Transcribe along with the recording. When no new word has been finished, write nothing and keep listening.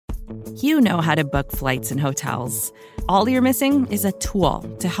You know how to book flights and hotels. All you're missing is a tool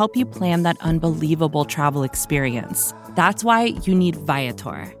to help you plan that unbelievable travel experience. That's why you need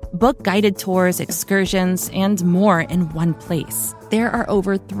Viator. Book guided tours, excursions, and more in one place. There are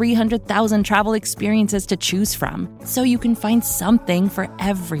over 300,000 travel experiences to choose from, so you can find something for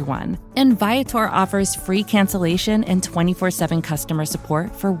everyone. And Viator offers free cancellation and 24/7 customer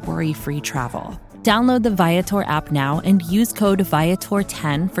support for worry-free travel. Download the Viator app now and use code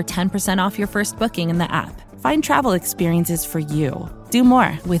Viator10 for 10% off your first booking in the app. Find travel experiences for you. Do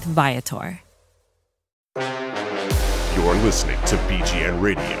more with Viator. You're listening to BGN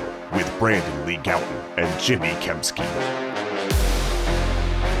Radio with Brandon Lee Gowton and Jimmy Kempski.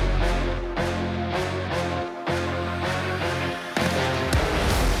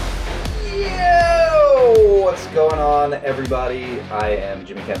 Yo! What's going on, everybody? I am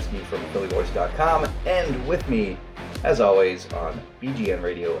Jimmy Kempski from PhillyVoice.com, and with me, as always, on BGN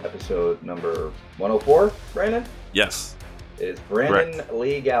Radio episode number 104, Brandon? Yes. It is Brandon Correct.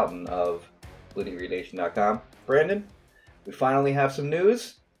 Lee Gowton of BlueNation.com. Brandon, we finally have some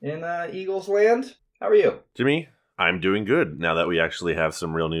news in Eagles land. How are you? Jimmy, I'm doing good now that we actually have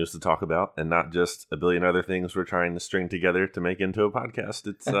some real news to talk about and not just a billion other things we're trying to string together to make into a podcast.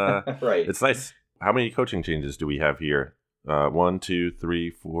 It's right. It's nice. How many coaching changes do we have here? 1, 2, 3,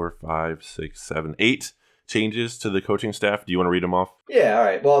 4, 5, 6, 7, 8 changes to the coaching staff. Do you want to read them off? Yeah, all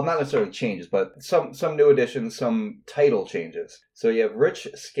right. Well, not necessarily changes, but some new additions, some title changes. So you have Rich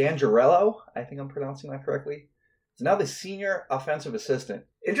Scangarello. I think I'm pronouncing that correctly. He's now the senior offensive assistant.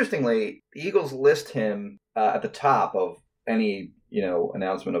 Interestingly, the Eagles list him at the top of any,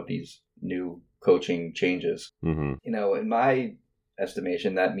 announcement of these new coaching changes. Mm-hmm. In my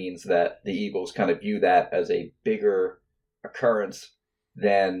estimation, that means that the Eagles kind of view that as a bigger occurrence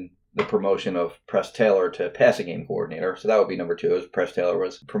than the promotion of Press Taylor to passing game coordinator. So that would be number 2, as Press Taylor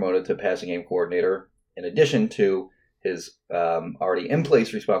was promoted to passing game coordinator in addition to his already in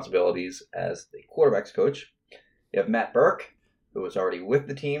place responsibilities as the quarterback's coach. You have Matt Burke, who was already with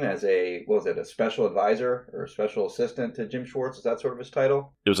the team as a special advisor or a special assistant to Jim Schwartz. Is that sort of his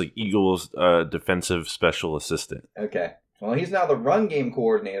title? It was like Eagles defensive special assistant. Okay. Well, he's now the run game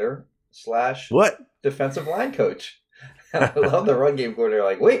coordinator / What? defensive line coach. I love the run game coordinator.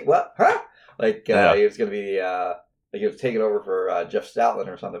 Like, wait, what? Huh? Like, Yeah. He was going to be, he was taking over for Jeff Stoutland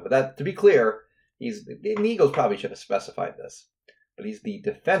or something. But that, to be clear, the Eagles probably should have specified this. But he's the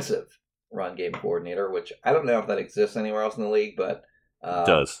defensive run game coordinator, which I don't know if that exists anywhere else in the league, but It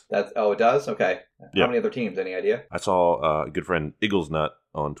does. it does? Okay. Yeah. How many other teams? Any idea? I saw a good friend Eagles Nut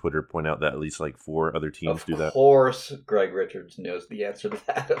on Twitter point out that at least like 4 other teams do that. Of course, Greg Richards knows the answer to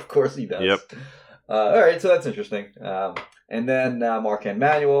that. Of course he does. Yep. All right, so that's interesting. And then Marquand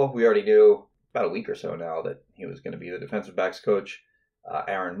Manuel, we already knew about a week or so now that he was going to be the defensive backs coach.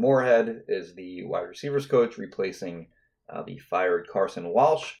 Aaron Moorhead is the wide receivers coach, replacing the fired Carson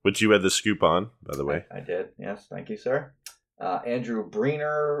Walsh. Which you had the scoop on, by the way. I did, yes. Thank you, sir. Andrew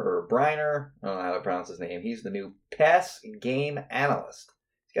Briner, I don't know how to pronounce his name. He's the new pass game analyst.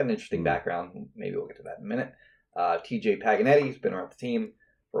 He's got an interesting background. Maybe we'll get to that in a minute. TJ Paganetti, he's been around the team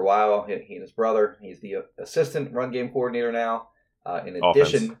for a while. He and his brother. He's the assistant run game coordinator now. In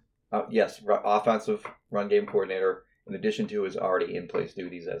addition, offensive run game coordinator, in addition to his already in place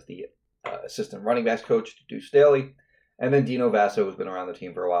duties as the assistant running backs coach to Deuce Staley. And then Dino Vasso has been around the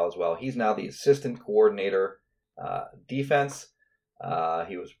team for a while as well. He's now the assistant coordinator defense.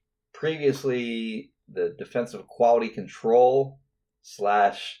 He was previously the defensive quality control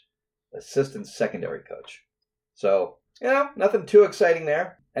 / assistant secondary coach. So, nothing too exciting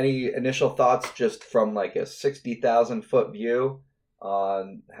there. Any initial thoughts just from like a 60,000 foot view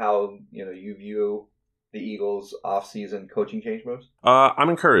on how, you view the Eagles off-season coaching change moves? I'm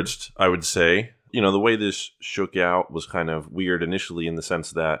encouraged, I would say. The way this shook out was kind of weird initially in the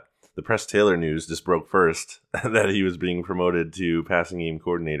sense that the Press Taylor news just broke first that he was being promoted to passing game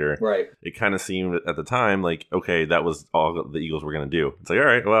coordinator. Right. It kind of seemed at the time like, okay, that was all the Eagles were going to do. It's like, all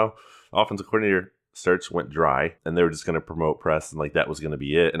right, well, offensive coordinator search went dry and they were just going to promote Press and like that was going to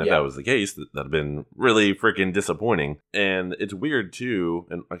be it. And if that was the case, that'd have been really freaking disappointing. And it's weird too,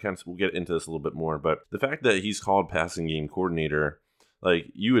 and we'll get into this a little bit more, but the fact that he's called passing game coordinator, like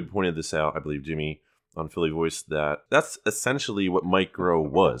you had pointed this out, I believe, Jimmy, on Philly Voice, that's essentially what Mike Groh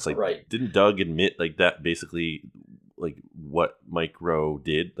was. Like, right. Didn't Doug admit like that basically like what Mike Groh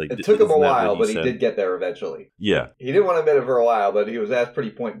did? Like, it took him a while, but he did get there eventually. Yeah. He didn't want to admit it for a while, but he was asked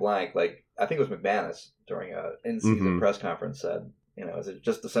pretty point blank. Like, I think it was McManus during a in-season press conference said, is it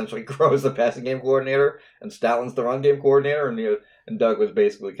just essentially Groh's the passing game coordinator and Stoutland's the run game coordinator? And And Doug was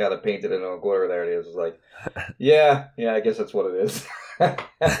basically kind of painted in a quarter there, and he was just like, yeah, I guess that's what it is.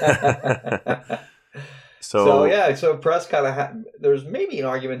 So Press kind of there's maybe an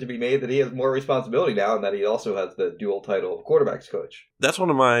argument to be made that he has more responsibility now, and that he also has the dual title of quarterbacks coach. That's one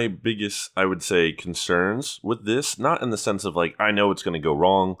of my biggest, I would say, concerns with this. Not in the sense of like, I know it's going to go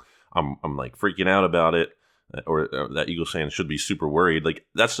wrong. I'm like freaking out about it, or that Eagles fan should be super worried. Like,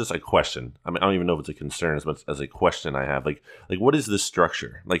 that's just a question. I mean, I don't even know if it's a concern as much as a question I have. Like what is this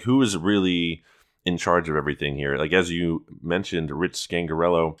structure? Like, who is really in charge of everything here? Like, as you mentioned, Rich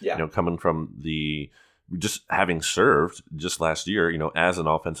Scangarello, coming from just having served just last year, as an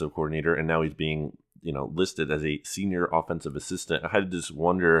offensive coordinator, and now he's being, listed as a senior offensive assistant. I had to just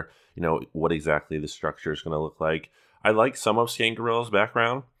wonder, what exactly the structure is going to look like. I like some of Scangarello's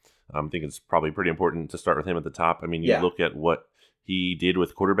background. I think it's probably pretty important to start with him at the top. I mean, you look at what he did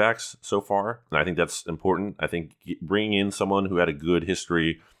with quarterbacks so far, and I think that's important. I think bringing in someone who had a good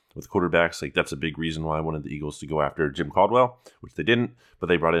history with quarterbacks, like, that's a big reason why I wanted the Eagles to go after Jim Caldwell, which they didn't, but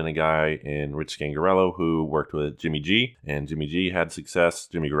they brought in a guy in Rich Scangarello who worked with Jimmy G, and Jimmy G had success,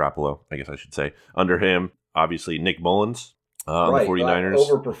 Jimmy Garoppolo, I guess I should say, under him. Obviously, Nick Mullins on the 49ers.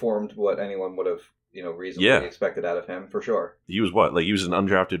 Overperformed what anyone would have, reasonably expected out of him, for sure. He was he was an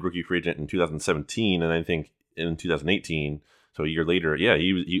undrafted rookie free agent in 2017, and I think in 2018, so a year later,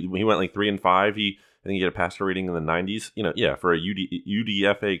 he went like 3-5. I think he had a passer rating in the 90s, for a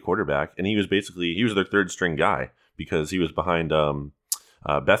UDFA quarterback. And he was their third string guy because he was behind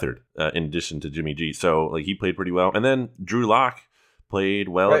Beathard in addition to Jimmy G. So, like, he played pretty well. And then Drew Lock played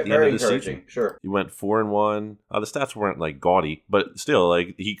well at the end of the season. Sure. He went 4-1. The stats weren't like gaudy, but still,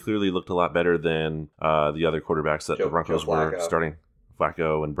 like, he clearly looked a lot better than the other quarterbacks that the Broncos were starting,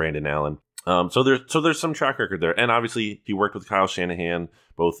 Flacco and Brandon Allen. So there's some track record there. And obviously he worked with Kyle Shanahan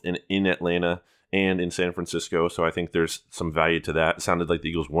both in Atlanta and in San Francisco, so I think there's some value to that. It sounded like the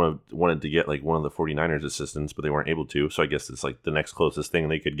Eagles wanted to get like one of the 49ers assistants, but they weren't able to, so I guess it's like the next closest thing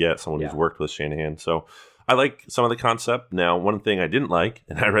they could get, someone who's worked with Shanahan. So I like some of the concept. Now, one thing I didn't like,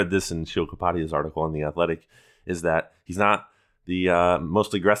 and I read this in Shil Kapadia's article on The Athletic, is that he's not the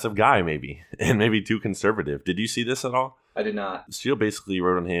most aggressive guy, maybe, and maybe too conservative. Did you see this at all? I did not. Shil basically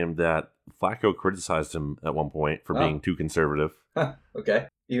wrote on him that Flacco criticized him at one point for being too conservative. Okay.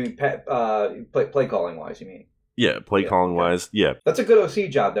 You mean play calling wise, you mean? Yeah, play calling wise, yeah. That's a good OC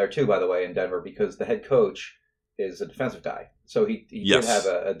job there, too, by the way, in Denver, because the head coach is a defensive guy. So he did have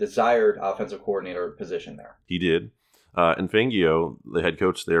a desired offensive coordinator position there. He did. And Fangio, the head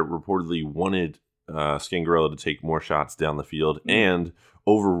coach there, reportedly wanted Scangarello to take more shots down the field and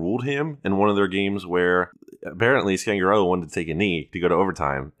overruled him in one of their games where apparently Scangarello wanted to take a knee to go to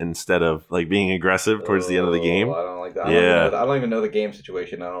overtime instead of like being aggressive towards the end of the game. I don't like that. I don't even know the game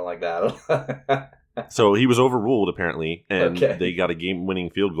situation. I don't like that. So he was overruled apparently, and they got a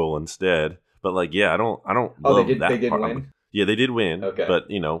game-winning field goal instead. But like, I don't love that they did part. Win? Yeah, they did win, but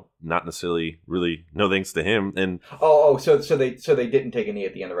not necessarily really. No thanks to him. And so they didn't take a knee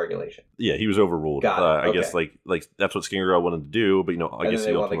at the end of regulation. Yeah, he was overruled. I guess like that's what Scangarello wanted to do, but I guess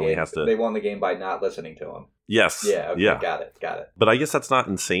he ultimately has to. They won the game by not listening to him. Yes. Yeah. Okay, yeah. Got it. But I guess that's not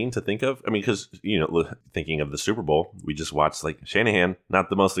insane to think of. I mean, because thinking of the Super Bowl, we just watched like Shanahan, not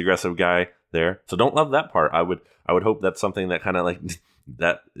the most aggressive guy there, so don't love that part. I would hope that's something that kind of like.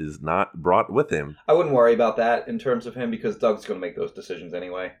 That is not brought with him. I wouldn't worry about that in terms of him because Doug's going to make those decisions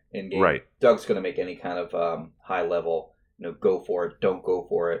anyway in game. Right. Doug's going to make any kind of high level, go for it, don't go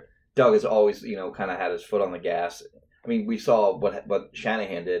for it. Doug has always, kind of had his foot on the gas. I mean, we saw what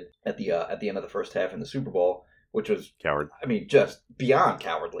Shanahan did at the end of the first half in the Super Bowl, which was coward. I mean, just beyond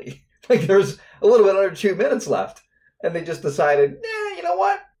cowardly. Like there's a little bit under 2 minutes left, and they just decided, you know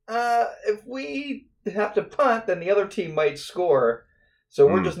what? If we have to punt, then the other team might score. So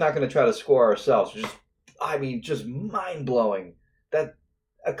we're just not going to try to score ourselves. Just mind-blowing that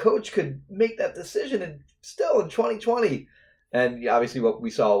a coach could make that decision and still in 2020. And obviously we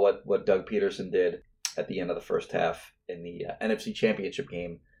saw what Doug Peterson did at the end of the first half in the NFC Championship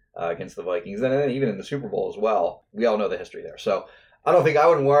game against the Vikings. And then even in the Super Bowl as well. We all know the history there. So I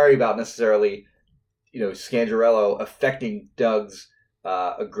wouldn't worry about necessarily, Scangarello affecting Doug's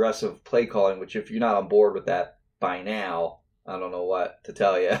aggressive play calling, which if you're not on board with that by now, I don't know what to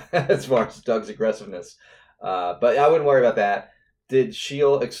tell you as far as Doug's aggressiveness. But I wouldn't worry about that. Did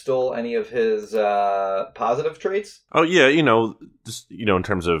Sheil extol any of his positive traits? Oh, yeah. Just, in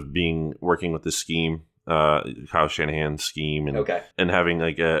terms of working with the scheme, Kyle Shanahan's scheme and having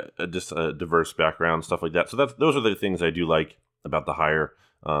like a diverse background, stuff like that. So those are the things I do like about the hire.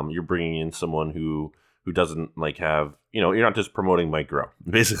 You're bringing in someone who doesn't like have, you're not just promoting Mike Groh,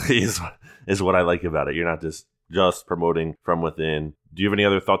 basically is what I like about it. You're not just just promoting from within. Do you have any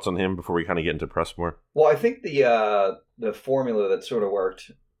other thoughts on him before we kind of get into press more? Well, I think the formula that sort of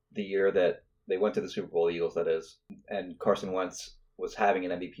worked the year that they went to the Super Bowl, the Eagles that is, and Carson Wentz was having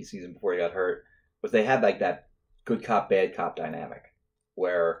an MVP season before he got hurt, was they had like that good cop, bad cop dynamic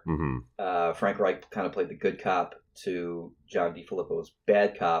where Frank Reich kind of played the good cop to John DeFilippo's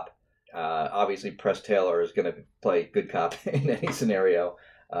bad cop. Obviously, Press Taylor is going to play good cop in any scenario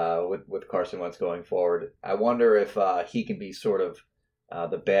with Carson Wentz going forward. I wonder if he can be sort of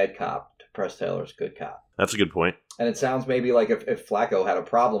the bad cop to Press Taylor's good cop. That's a good point. And it sounds maybe like if Flacco had a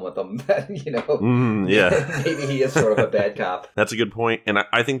problem with him, that, maybe he is sort of a bad cop. That's a good point. And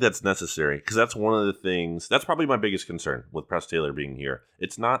I think that's necessary because that's one of the things, that's probably my biggest concern with Press Taylor being here.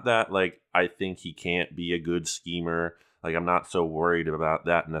 It's not that like I think he can't be a good schemer. Like I'm not so worried about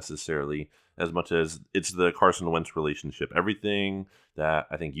that necessarily as much as it's the Carson Wentz relationship. Everything that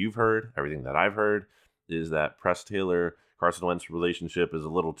I think you've heard, everything that I've heard is that Press Taylor Carson Wentz relationship is a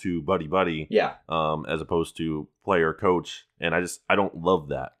little too buddy-buddy, as opposed to player-coach, and I don't love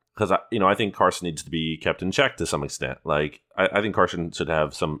that because I think Carson needs to be kept in check to some extent. Like I think Carson should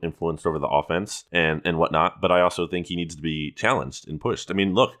have some influence over the offense and whatnot, but I also think he needs to be challenged and pushed. I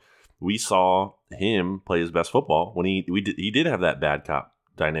mean, look, we saw him play his best football when he did have that bad cop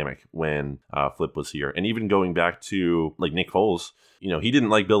dynamic when Flip was here, and even going back to like Nick Foles. He didn't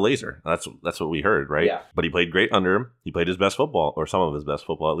like Bill Lazor. That's what we heard, right? Yeah. But he played great under him. He played his best football, or some of his best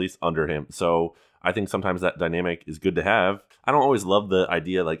football, at least under him. So I think sometimes that dynamic is good to have. I don't always love the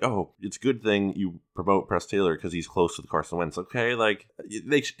idea like, oh, it's a good thing you promote Press Taylor because he's close to the Carson Wentz. Okay, like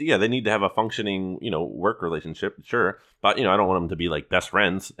they need to have a functioning, work relationship, sure. But I don't want them to be like best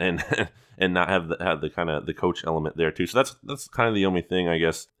friends and and not have the kind of the coach element there too. So that's kind of the only thing, I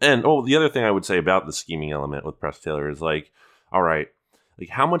guess. And the other thing I would say about the scheming element with Press Taylor is like, all right, like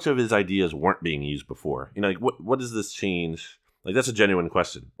how much of his ideas weren't being used before? Like what does this change? Like that's a genuine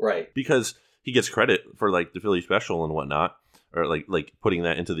question, right? Because he gets credit for like the Philly special and whatnot, or like putting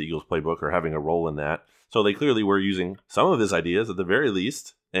that into the Eagles playbook or having a role in that. So they clearly were using some of his ideas at the very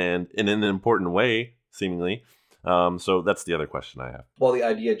least, and in an important way, seemingly. So that's the other question I have. Well, the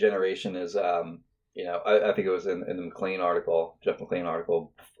idea generation is, I think it was in the Jeff McLean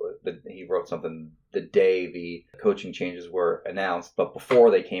article, that he wrote something the day the coaching changes were announced, but before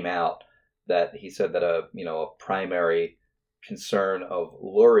they came out, that he said that a primary concern of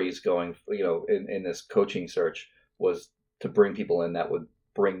Lurie's going, in this coaching search was to bring people in that would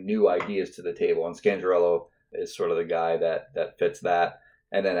bring new ideas to the table. And Scangarello is sort of the guy that fits that.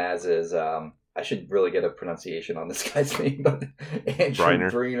 And then as is, I should really get a pronunciation on this guy's name, but Andrew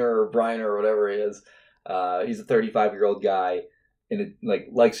Briner or whatever he is. He's a 35-year-old guy. And like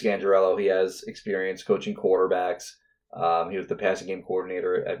Scangarello, he has experience coaching quarterbacks. He was the passing game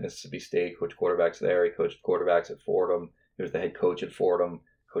coordinator at Mississippi State, coached quarterbacks there. He coached quarterbacks at Fordham. He was the head coach at Fordham,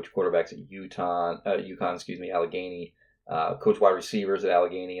 coached quarterbacks at UConn, Allegheny, coached wide receivers at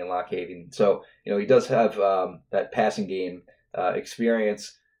Allegheny and Lock Haven. So, he does have that passing game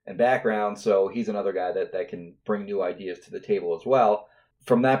experience and background. So he's another guy that can bring new ideas to the table as well.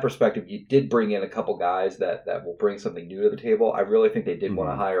 From that perspective, you did bring in a couple guys that will bring something new to the table. I really think they did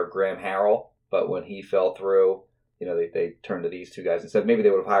want to hire Graham Harrell, but when he fell through, they turned to these two guys and said maybe they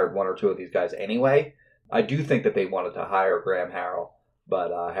would have hired one or two of these guys anyway. I do think that they wanted to hire Graham Harrell,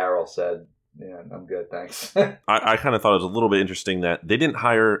 but Harrell said, yeah, I'm good, thanks. I kind of thought it was a little bit interesting that they didn't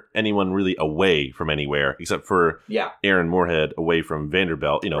hire anyone really away from anywhere, except for Aaron Moorhead away from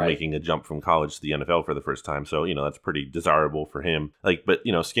Vanderbilt, making a jump from college to the NFL for the first time. So, that's pretty desirable for him. But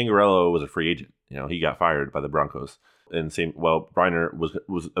Scangarello was a free agent. He got fired by the Broncos. And Briner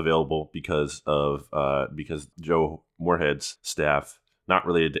was available because Joe Moorhead's staff, not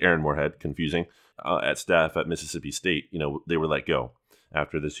related to Aaron Moorhead, confusing, at staff at Mississippi State, they were let go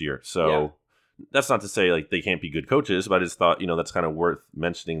after this year. So that's not to say like they can't be good coaches, but I just thought, that's kind of worth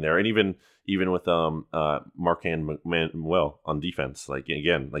mentioning there. And even with Marquand Manuel on defense, like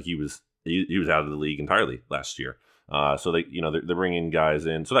again, like he was out of the league entirely last year. So they, they're bringing guys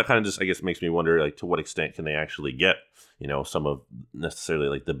in. So that kind of just, I guess, makes me wonder, like, to what extent can they actually get, some of necessarily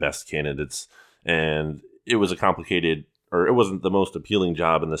like the best candidates. And it was it wasn't the most appealing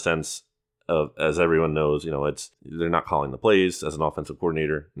job in the sense of, as everyone knows, they're not calling the plays as an offensive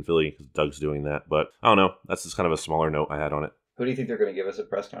coordinator in Philly because Doug's doing that. But I don't know. That's just kind of a smaller note I had on it. Who do you think they're going to give us at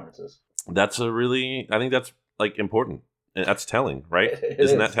press conferences? I think that's like important. And that's telling, right?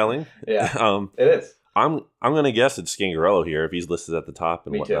 Isn't that telling? Yeah, it is. I'm going to guess it's Scangarello here if he's listed at the top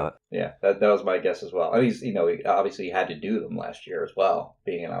and whatnot. Too. Yeah, that was my guess as well. I mean, he obviously had to do them last year as well,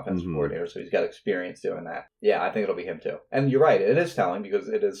 being an offensive coordinator, so he's got experience doing that. Yeah, I think it'll be him too. And you're right, it is telling because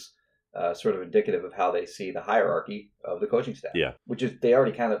it is sort of indicative of how they see the hierarchy of the coaching staff. Yeah. Which is they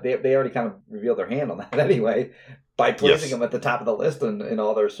already kind of revealed their hand on that anyway by placing them at the top of the list in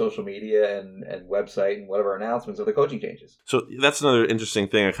all their social media and website and whatever announcements of the coaching changes. So that's another interesting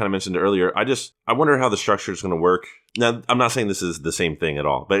thing I kind of mentioned earlier. I wonder how the structure is going to work. Now, I'm not saying this is the same thing at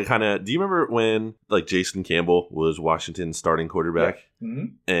all, but do you remember when like Jason Campbell was Washington's starting quarterback? Yeah. Mm-hmm.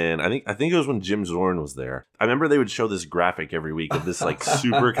 And I think it was when Jim Zorn was there. I remember they would show this graphic every week of this like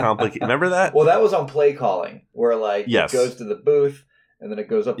super complicated. Remember that? Well, that was on play calling where like it goes to the booth and then it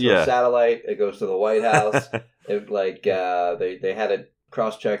goes up to a satellite. It goes to the White House. It like they had it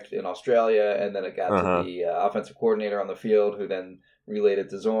cross-checked in Australia, and then it got to the offensive coordinator on the field, who then relayed it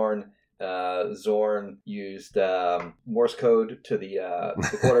to Zorn. Zorn used Morse code to the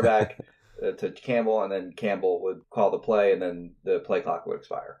quarterback to Campbell, and then Campbell would call the play, and then the play clock would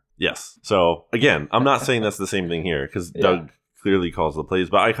expire. Yes. So again, I'm not saying that's the same thing here because Doug clearly calls the plays,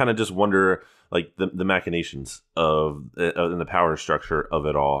 but I kind of just wonder like the machinations of and the power structure of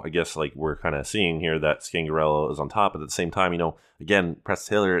it all. I guess like we're kind of seeing here that Scangarello is on top, but at the same time, again, Press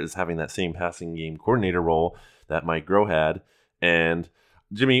Taylor is having that same passing game coordinator role that Mike Groh had. And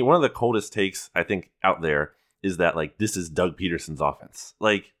Jimmy, one of the coldest takes I think out there is that like this is Doug Peterson's offense.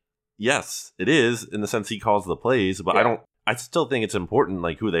 Like, yes, it is in the sense he calls the plays, but I still think it's important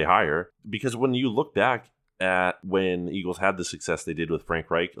like who they hire, because when you look back at when the Eagles had the success they did with Frank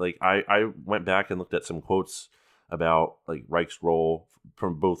Reich, like I went back and looked at some quotes about like Reich's role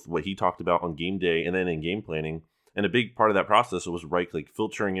from both what he talked about on game day and then in game planning. And a big part of that process was Reich like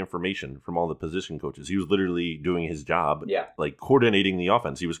filtering information from all the position coaches. He was literally doing his job, like coordinating the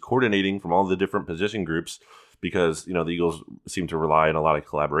offense. He was coordinating from all the different position groups because, the Eagles seem to rely on a lot of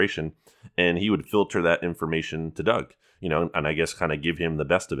collaboration. And he would filter that information to Doug, and I guess kind of give him the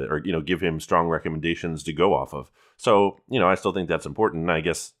best of it, or, give him strong recommendations to go off of. So, I still think that's important. And I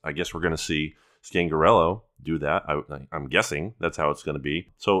guess we're going to see Scangarello do that. I'm guessing that's how it's going to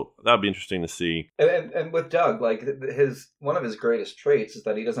be. So that would be interesting to see. And with Doug, like one of his greatest traits is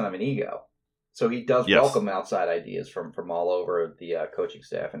that he doesn't have an ego. So he does welcome outside ideas from all over the coaching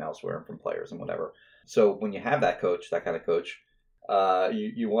staff and elsewhere, and from players and whatever. So when you have that kind of coach,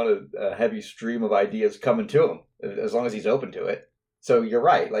 you want a heavy stream of ideas coming to him, as long as he's open to it. So you're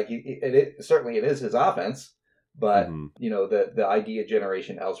right. Like certainly it is his offense. But, the idea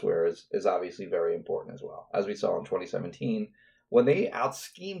generation elsewhere is obviously very important as well. As we saw in 2017, when they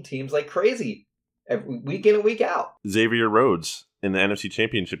out-schemed teams like crazy, week in and week out. Xavier Rhodes in the NFC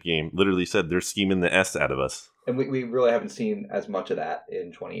Championship game literally said they're scheming the S out of us. And we really haven't seen as much of that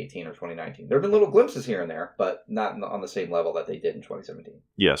in 2018 or 2019. There have been little glimpses here and there, but not on the same level that they did in 2017.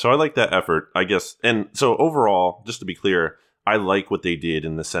 Yeah, so I like that effort, I guess. And so overall, just to be clear, I like what they did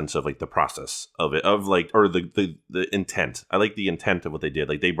in the sense of like the process of it, of like, or the intent. I like the intent of what they did.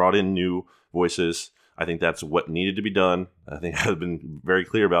 Like they brought in new voices. I think that's what needed to be done. I think I've been very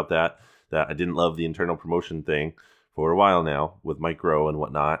clear about that I didn't love the internal promotion thing for a while now with Mike Groh and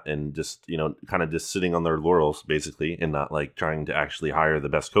whatnot. And just, kind of just sitting on their laurels basically, and not like trying to actually hire the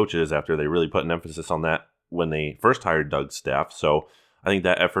best coaches after they really put an emphasis on that when they first hired Doug's staff. So I think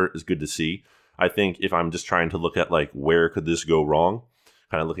that effort is good to see. I think if I'm just trying to look at like where could this go wrong,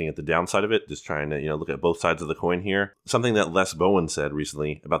 kind of looking at the downside of it, just trying to look at both sides of the coin here. Something that Les Bowen said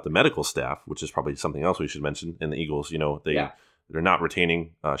recently about the medical staff, which is probably something else we should mention in the Eagles. They're not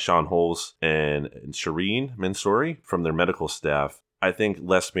retaining Sean Holes and Shireen Mansouri from their medical staff. I think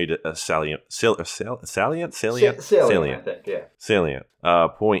Les made a salient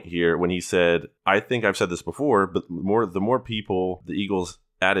point here when he said, I think I've said this before, but the more people the Eagles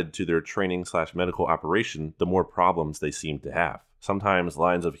added to their training/medical operation, the more problems they seem to have. Sometimes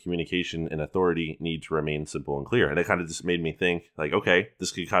lines of communication and authority need to remain simple and clear. And it kind of just made me think like, okay,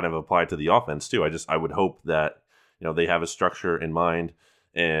 this could kind of apply to the offense too. I would hope that, they have a structure in mind,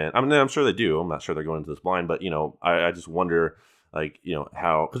 and I'm sure they do. I'm not sure they're going into this blind, but I just wonder like,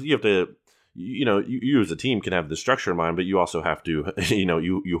 how, because you have to, you as a team can have the structure in mind, but you also have to,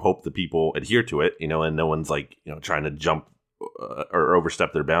 you hope the people adhere to it, and no one's like, trying to jump or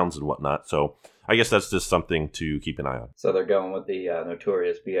overstep their bounds and whatnot. So I guess that's just something to keep an eye on. So they're going with the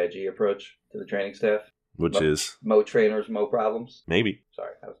notorious BIG approach to the training staff, which is mo trainers, mo problems. Maybe.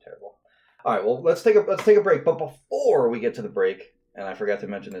 Sorry, that was terrible. All right, well let's take a break. But before we get to the break, and I forgot to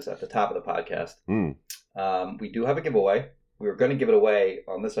mention this at the top of the podcast, we do have a giveaway. We were going to give it away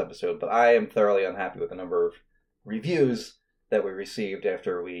on this episode, but I am thoroughly unhappy with the number of reviews that we received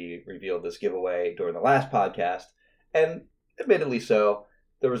after we revealed this giveaway during the last podcast, and admittedly so.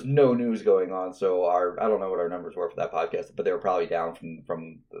 There was no news going on, so I don't know what our numbers were for that podcast, but they were probably down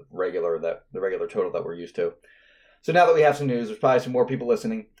from the regular total that we're used to. So now that we have some news, there's probably some more people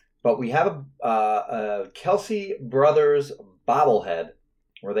listening. But we have a Kelce Brothers Bobble Head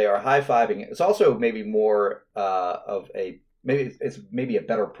where they are high-fiving. It's also maybe more of a, maybe it's maybe a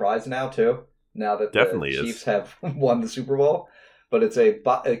better prize now too, now that Definitely the Chiefs is. have won the Super Bowl. But it's a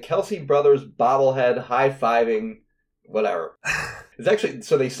Kelce Brothers bobblehead, high-fiving, whatever. It's actually,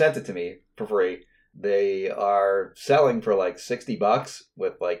 so they sent it to me for free. They are selling for like $60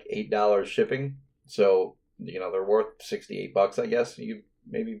 with like $8 shipping. So, they're worth $68, I guess. You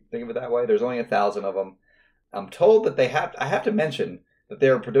maybe think of it that way. There's only 1,000 of them. I'm told that I have to mention that they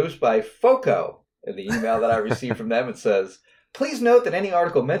are produced by FOCO. In the email that I received from them, it says, please note that any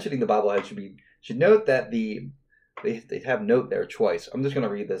article mentioning the bobblehead should note that they have note there twice. I'm just going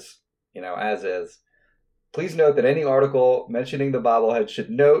to read this, as is. Please note that any article mentioning the bobblehead should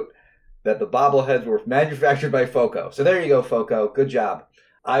note that the bobbleheads were manufactured by FOCO. So there you go, FOCO. Good job.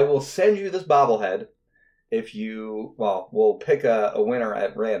 I will send you this bobblehead if we'll pick a winner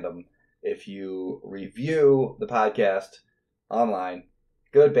at random if you review the podcast online,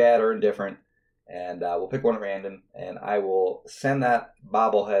 good, bad, or indifferent. And we'll pick one at random, and I will send that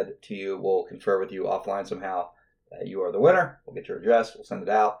bobblehead to you. We'll confer with you offline somehow that you are the winner. We'll get your address. We'll send it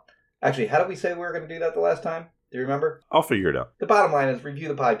out. Actually, how did we say we were going to do that the last time? Do you remember? I'll figure it out. The bottom line is review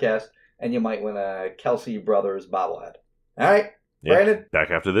the podcast, and you might win a Kelce Brothers bobblehead. All right, Yeah. Brandon?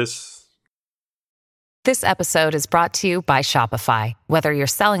 Back after this. This episode is brought to you by Shopify. Whether you're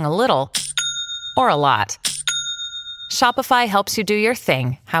selling a little or a lot, Shopify helps you do your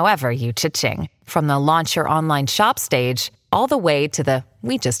thing, however you cha-ching. From the launch your online shop stage, all the way to the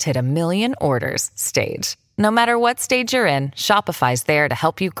we just hit 1 million orders stage. No matter what stage you're in, Shopify's there to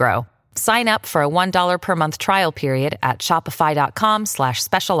help you grow. Sign up for a $1 per month trial period at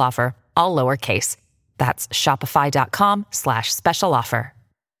shopify.com/special offer, all lowercase. That's shopify.com/special offer.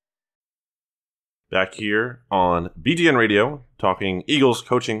 Back here on BGN Radio, talking Eagles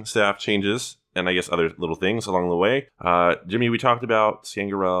coaching staff changes and I guess other little things along the way. Jimmy, we talked about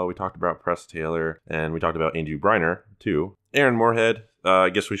Scangarello, we talked about Press Taylor, and we talked about Andrew Briner, too. Aaron Moorhead, I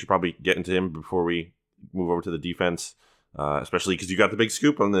guess we should probably get into him before we move over to the defense, especially because you got the big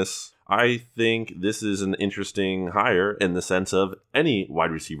scoop on this. I think this is an interesting hire in the sense of any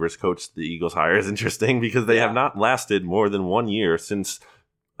wide receivers coach the Eagles hire is interesting because they have not lasted more than 1 year since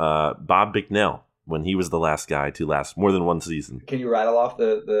Bob Bicknell, when he was the last guy to last more than one season. Can you rattle off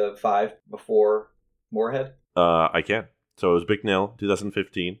the 5 before Moorhead? I can. So it was Bicknell,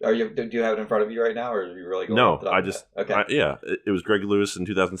 2015. Do you have it in front of you right now, or are you really going? No, Okay. It was Greg Lewis in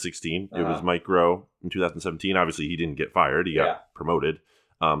 2016. It was Mike Rowe in 2017. Obviously, he didn't get fired. He got promoted.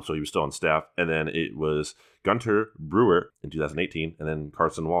 So he was still on staff. And then it was Gunter Brewer in 2018, and then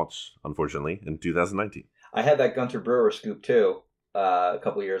Carson Walsh, unfortunately, in 2019. I had that Gunter Brewer scoop, too, a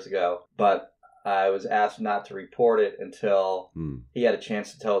couple of years ago, but I was asked not to report it until he had a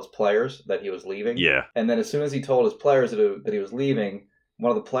chance to tell his players that he was leaving. Yeah. And then as soon as he told his players that he was leaving, one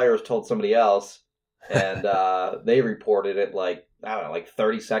of the players told somebody else, and they reported it like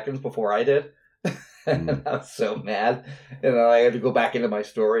 30 seconds before I did. And I was so mad. And I had to go back into my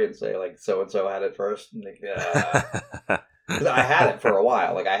story and say, like, so-and-so had it first. And because I had it for a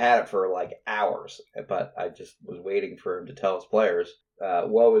while. Like, I had it for, like, hours. But I just was waiting for him to tell his players.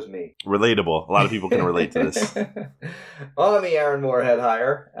 Woe is me. Relatable. A lot of people can relate to this. On the Aaron Moorhead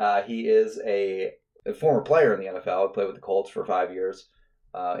hire, he is a former player in the NFL. He played with the Colts for 5 years.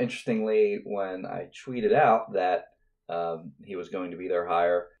 Interestingly, when I tweeted out that he was going to be their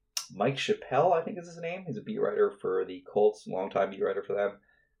hire, Mike Chappelle, I think is his name. He's a beat writer for the Colts, longtime beat writer for them.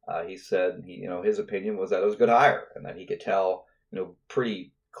 He said his opinion was that it was a good hire and that he could tell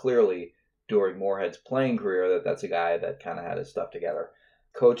pretty clearly during Moorhead's playing career that that's a guy that kind of had his stuff together.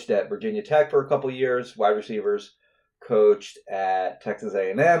 Coached at Virginia Tech for a couple of years, wide receivers. Coached at Texas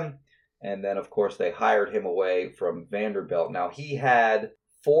A&M, and then of course they hired him away from Vanderbilt. Now he had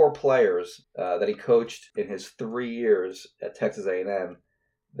 4 players that he coached in his 3 years at Texas A&M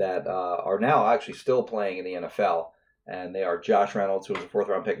that are now actually still playing in the NFL. And they are Josh Reynolds, who was a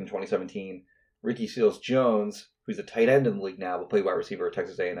 4th-round pick in 2017, Ricky Seals-Jones, who's a tight end in the league now, but played wide receiver at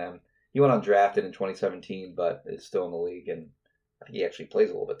Texas A&M. He went undrafted in 2017, but is still in the league, and I think he actually plays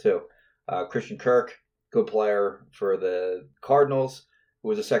a little bit too. Christian Kirk, good player for the Cardinals, who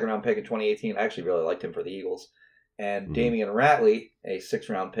was a 2nd-round pick in 2018. I actually really liked him for the Eagles. And Damian Ratley, a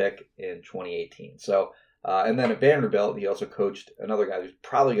 6th-round pick in 2018. So, and then at Vanderbilt, he also coached another guy who's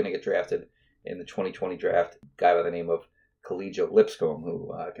probably going to get drafted in the 2020 draft, a guy by the name of Collegio Lipscomb,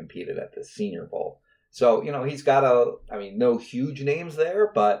 who competed at the Senior Bowl. So, he's got no huge names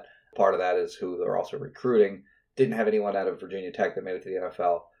there, but part of that is who they're also recruiting. Didn't have anyone out of Virginia Tech that made it to the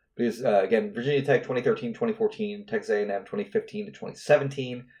NFL. But he's, again, Virginia Tech 2013, 2014, Texas A&M 2015 to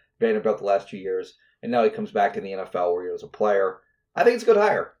 2017, Vanderbilt the last 2 years, and now he comes back in the NFL where he was a player. I think it's a good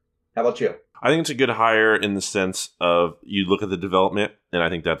hire. How about you? I think it's a good hire in the sense of you look at the development, and I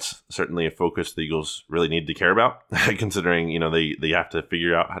think that's certainly a focus the Eagles really need to care about, considering, they have to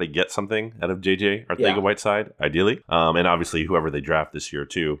figure out how to get something out of JJ Arcega-Whiteside, ideally. And obviously whoever they draft this year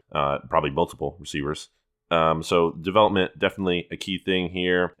too, probably multiple receivers. So development, definitely a key thing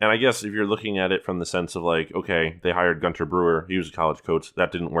here. And I guess if you're looking at it from the sense of like, okay, they hired Gunter Brewer. He was a college coach.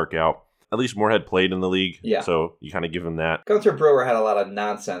 That didn't work out. At least Moorhead played in the league. Yeah. So you kind of give him that. Gunter Brewer had a lot of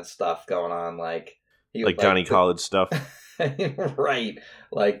nonsense stuff going on. Like Johnny College stuff. Right.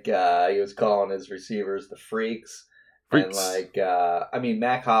 Like he was calling his receivers the freaks. And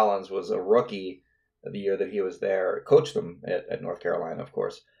Mac Hollins was a rookie the year that he was there. Coached them at North Carolina, of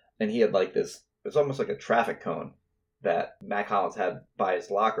course. And he had like this, it's almost like a traffic cone that Mac Hollins had by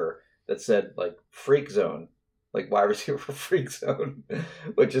his locker that said like freak zone. Like wide receiver freak zone,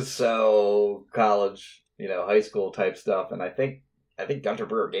 which is so college, high school type stuff. And I think Gunter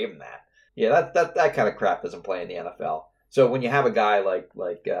Brewer gave him that. Yeah, that kind of crap doesn't play in the NFL. So when you have a guy like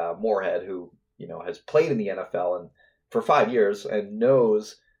Moorhead who has played in the NFL and for 5 years and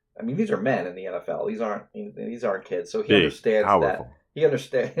knows, these are men in the NFL. These aren't kids. So he understands powerful. that. He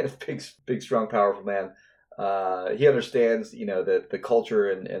understands big, strong, powerful man. He understands the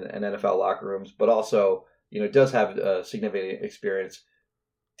culture in NFL locker rooms, but also. Does have significant experience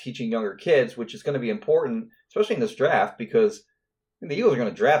teaching younger kids, which is going to be important, especially in this draft, because the Eagles are going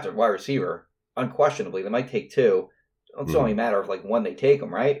to draft a wide receiver, unquestionably. They might take two. It's only a matter of when they take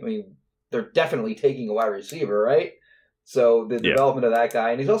them, right? They're definitely taking a wide receiver, right? So the development of that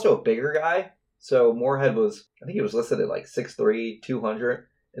guy, and he's also a bigger guy. So Moorhead I think he was listed at 6'3", 200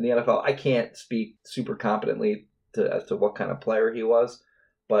 in the NFL. I can't speak super competently as to what kind of player he was,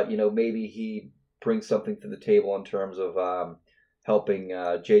 but maybe he brings something to the table in terms of helping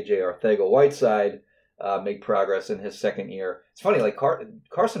JJ Arcega-Whiteside make progress in his second year. It's funny,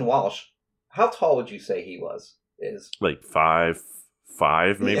 Carson Walsh, how tall would you say he was? Is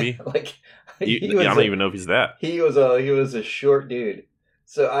 5'5", maybe? Yeah, I don't even know if he's that. He was a short dude.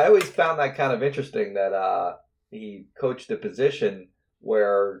 So I always found that kind of interesting that he coached a position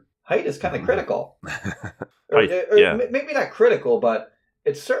where height is kind of critical. Maybe not critical, but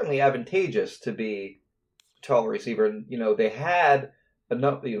it's certainly advantageous to be a tall receiver. And, they had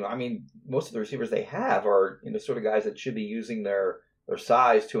enough, most of the receivers they have are, sort of guys that should be using their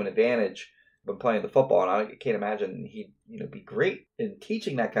size to an advantage when playing the football. And I can't imagine he'd, be great in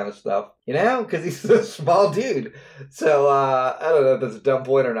teaching that kind of stuff, because he's a small dude. So, I don't know if that's a dumb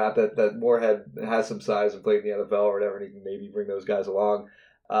point or not, that Moorhead has some size and played in the NFL or whatever, and he can maybe bring those guys along.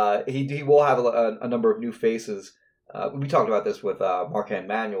 He will have a number of new faces. We talked about this with Marquand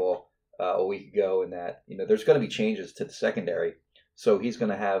Manuel a week ago, in that there's going to be changes to the secondary, so he's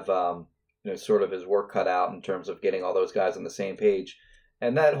going to have sort of his work cut out in terms of getting all those guys on the same page,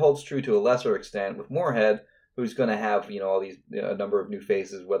 and that holds true to a lesser extent with Moorhead, who's going to have all these a number of new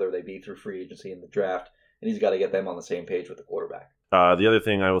faces, whether they be through free agency in the draft, and he's got to get them on the same page with the quarterback. The other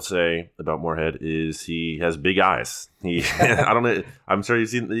thing I will say about Moorhead is he has big eyes. I don't know. I'm sure you've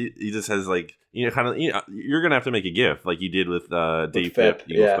seen. He just has you're gonna have to make a gif like you did with Dave Phipp,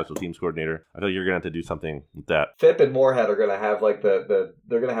 Eagles special teams coordinator. I feel like you're gonna have to do something with that. Phipp and Moorhead are gonna have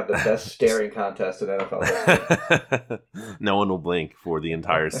they're gonna have the best staring contest in NFL. No one will blink for the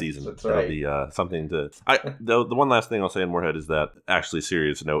entire season. That's That'll right. be something to. The one last thing I'll say on Moorhead is that, actually,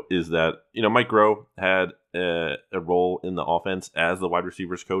 serious note, is that Mike Groh had a role in the offense as the wide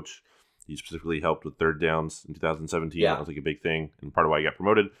receivers coach. He specifically helped with third downs in 2017. Yeah. That was a big thing and part of why he got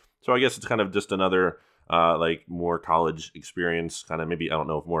promoted. So I guess it's kind of just another more college experience. Kind of maybe, I don't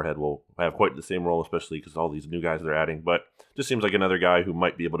know if Moorhead will have quite the same role, especially because all these new guys they're adding. But just seems like another guy who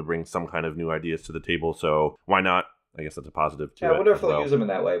might be able to bring some kind of new ideas to the table. So why not? I guess that's a positive too. Yeah, I wonder if they'll use him in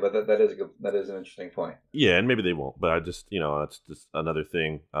that way, but that is an interesting point. Yeah, and maybe they won't, but I just, it's just another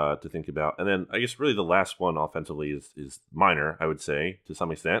thing to think about. And then I guess really the last one offensively is minor, I would say, to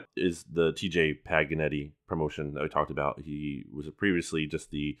some extent, is the TJ Paganetti promotion that we talked about. He was previously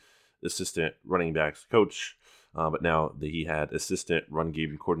just the assistant running backs coach, but now he had assistant run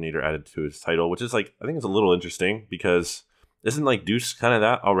game coordinator added to his title, which is I think it's a little interesting because isn't Deuce kind of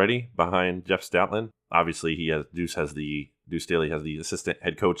that already behind Jeff Stoutland? Obviously, Deuce Staley has the assistant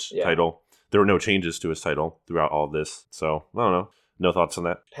head coach title. There were no changes to his title throughout all of this, so I don't know. No thoughts on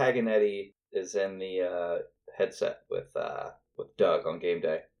that. Paganetti is in the headset with Doug on game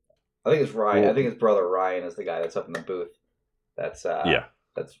day. I think it's Ryan. I think his brother Ryan is the guy that's up in the booth. That's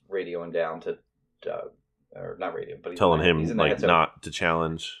radioing down to Doug, or not radio, but telling him not to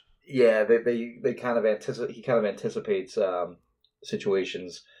challenge. Yeah, they kind of anticipate. He kind of anticipates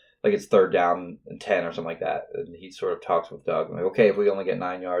situations like it's 3rd down and 10 or something like that, and he sort of talks with Doug, like, okay, if we only get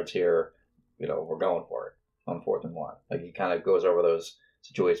 9 yards here, we're going for it on 4th and 1. Like he kind of goes over those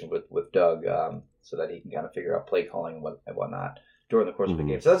situations with Doug, so that he can kind of figure out play calling and whatnot during the course of the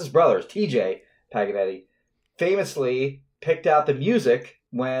game. So that's his brothers, TJ Paganetti, famously picked out the music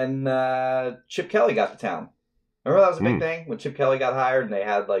when Chip Kelly got to town. Remember that was a big thing when Chip Kelly got hired and they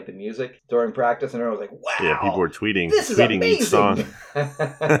had like the music during practice and everyone was like, wow. Yeah, people were tweeting amazing. Each song.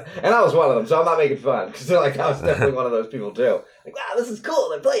 And I was one of them, so I'm not making fun because they're like, I was definitely one of those people too. Like, wow, this is cool.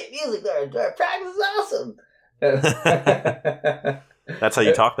 They're playing music there. Practice is awesome. That's how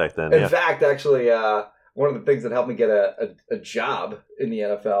you talk back then. In fact, actually, one of the things that helped me get a job in the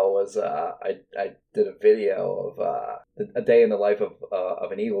NFL was I did a video of a day in the life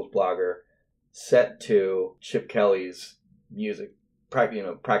of an Eagles blogger set to Chip Kelly's music,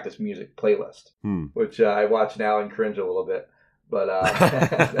 practice music playlist, which I watch now and cringe a little bit. But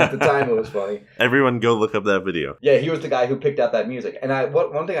at the time, it was funny. Everyone go look up that video. Yeah, he was the guy who picked out that music. And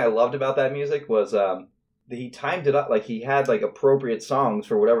one thing I loved about that music was he timed it up. Like he had like appropriate songs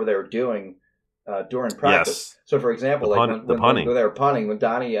for whatever they were doing during practice. Yes. So, for example, when they were punting, when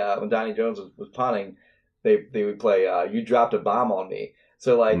Donnie Jones was punting, they would play "You Dropped a Bomb on Me."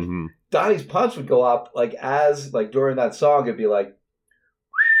 So like Donnie's punch would go up like during that song, it'd be like.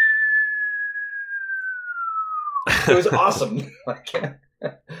 It was awesome.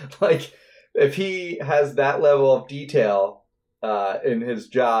 like if he has that level of detail in his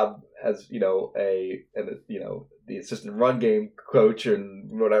job as the assistant run game coach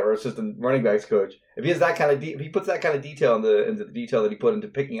and whatever assistant running backs coach, if he has that kind of if he puts that kind of detail into the detail that he put into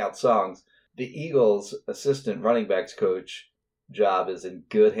picking out songs, the Eagles assistant running backs coach job is in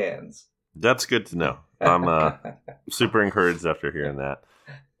good hands. That's good to know. I'm super encouraged after hearing that.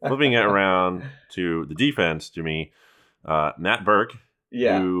 Flipping it around to the defense, Jimmy, Matt Burke,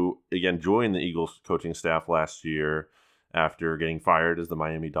 who, again, joined the Eagles coaching staff last year after getting fired as the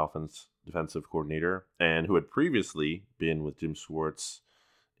Miami Dolphins defensive coordinator, and who had previously been with Jim Schwartz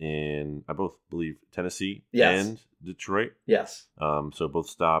in, I both believe, Tennessee and Detroit. Yes. So both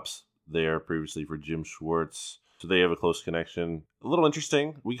stops there previously for Jim Schwartz. So they have a close connection. A little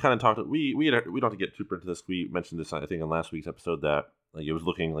interesting. We kind of talked. We don't have to get super into this. We mentioned this, I think, on last week's episode that it was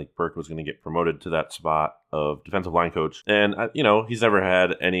looking like Burke was going to get promoted to that spot of defensive line coach, and he's never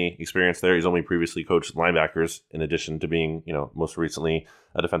had any experience there. He's only previously coached linebackers, in addition to being most recently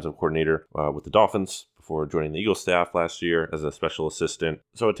a defensive coordinator with the Dolphins before joining the Eagles staff last year as a special assistant.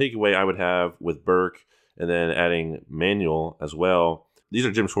 So a takeaway I would have with Burke, and then adding Manuel as well. These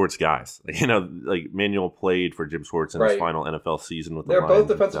are Jim Schwartz guys. Manuel played for Jim Schwartz in his final NFL season with the Lions. They're both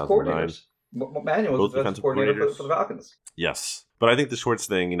defensive coordinators. Manuel was the defensive coordinator for the Falcons. Yes. But I think the Schwartz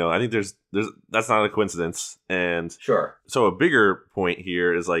thing, I think there's that's not a coincidence. And sure. So a bigger point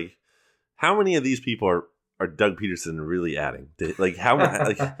here is how many of these people are Doug Peterson really adding? How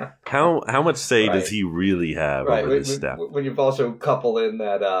much say does he really have over this staff? When you've also coupled in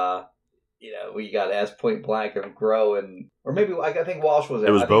that we got asked point blank of Grow or maybe I think Walsh was.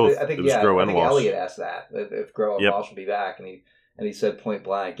 It was both. I think it was Grow and Walsh. Elliott asked that if Grow and Walsh would be back, and he said point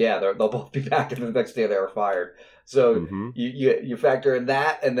blank, they'll both be back, and the next day they were fired. So you factor in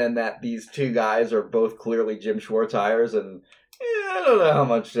that, and then that these two guys are both clearly Jim Schwartz hires, and I don't know how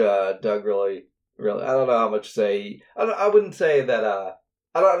much Doug really. I don't know how much say. I wouldn't say that.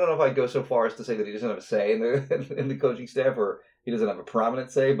 I don't know if I'd go so far as to say that he doesn't have a say in the coaching staff, or he doesn't have a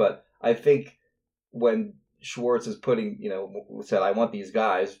prominent say. But I think when Schwartz is putting, said I want these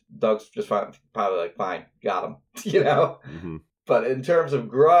guys, Doug's just probably like, fine, got them, Mm-hmm. But in terms of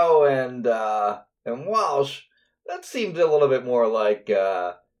Grow and Walsh, that seemed a little bit more like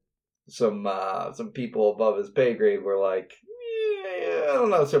some people above his pay grade were like, I don't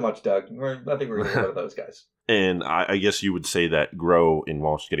know so much, Doug. I think we're going to get rid of those guys. And I guess you would say that Grow and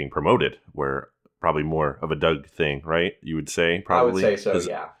Walsh getting promoted were probably more of a Doug thing, right? You would say probably. I would say so.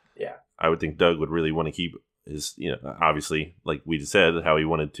 Yeah. I would think Doug would really want to keep his, obviously, like we just said, how he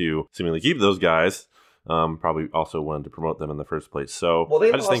wanted to seemingly keep those guys. Probably also wanted to promote them in the first place. So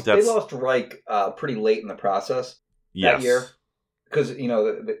they lost Reich pretty late in the process that year. Because, the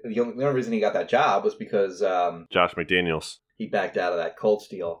only reason he got that job was because Josh McDaniels. He backed out of that Colts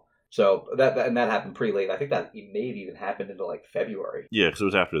deal. So that happened pretty late. I think that may have even happened into February. Yeah, because it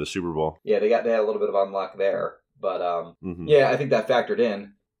was after the Super Bowl. Yeah, they had a little bit of unluck there. But I think that factored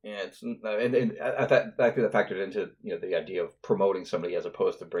in. And I think that factored into the idea of promoting somebody as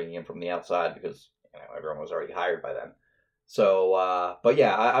opposed to bringing him from the outside because everyone was already hired by then. So, but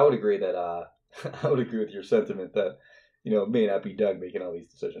yeah, I would agree that I would agree with your sentiment that may not be Doug making all these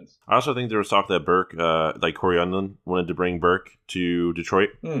decisions. I also think there was talk that Burke, like Corey Unlin, wanted to bring Burke to Detroit.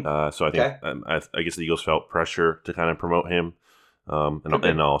 So I think I guess the Eagles felt pressure to kind of promote him,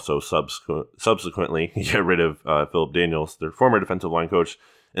 and also subsequently get rid of Philip Daniels, their former defensive line coach,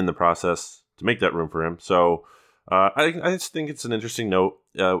 in the process to make that room for him. So I just think it's an interesting note.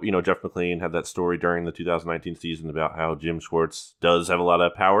 Jeff McLean had that story during the 2019 season about how Jim Schwartz does have a lot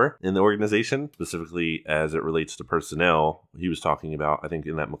of power in the organization, specifically as it relates to personnel. He was talking about, I think,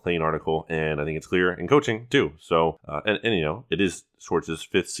 in that McLean article, and I think it's clear in coaching too. So, and it is Schwartz's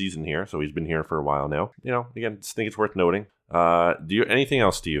 5th season here, so he's been here for a while now. Again, just think it's worth noting. Anything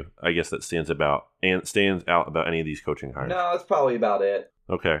else to you, I guess, that stands out about any of these coaching hires? No, that's probably about it.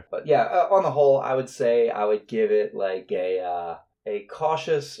 Okay. But yeah, on the whole, I would say I would give it like a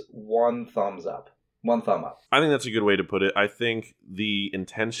cautious 1 thumbs up. 1 thumb up. I think that's a good way to put it. I think the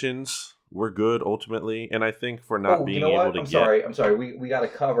intentions were good ultimately, and I think for not being able to I'm sorry. We got to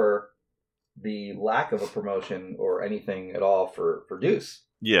cover the lack of a promotion or anything at all for Deuce.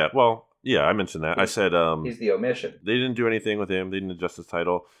 Yeah, well, yeah, I mentioned that. I said he's the omission. They didn't do anything with him. They didn't adjust his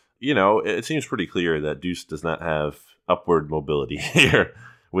title. It seems pretty clear that Deuce does not have upward mobility here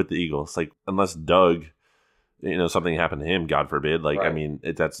with the Eagles. Like, unless Doug, something happened to him, God forbid. Like, right. I mean,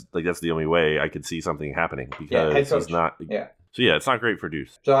 that's the only way I could see something happening, because he's not. Yeah. So yeah, it's not great for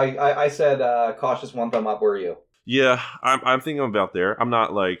Deuce. So I said cautious 1 thumb up. Where are you? Yeah, I'm thinking about there. I'm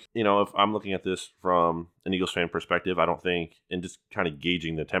not like, if I'm looking at this from an Eagles fan perspective, I don't think, and just kind of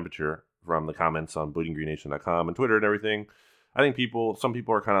gauging the temperature from the comments on bleedinggreennation.com and Twitter and everything, I think some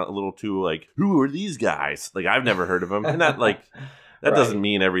people are kind of a little too like, who are these guys? Like, I've never heard of them. And that that right. doesn't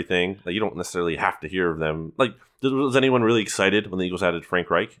mean everything. Like, you don't necessarily have to hear of them. Like, was anyone really excited when the Eagles added Frank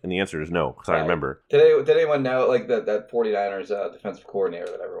Reich? And the answer is no, because I remember. Did anyone know, like, that 49ers defensive coordinator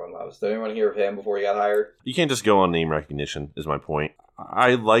that everyone loves? Did anyone hear of him before he got hired? You can't just go on name recognition, is my point.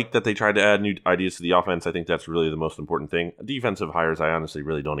 I like that they tried to add new ideas to the offense. I think that's really the most important thing. Defensive hires, I honestly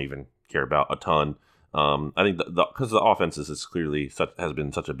really don't even care about a ton. I think because the offenses is clearly has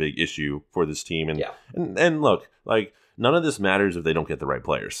been such a big issue for this team, and look, like, none of this matters if they don't get the right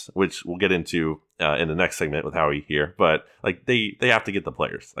players, which we'll get into in the next segment with Howie here. But like, they have to get the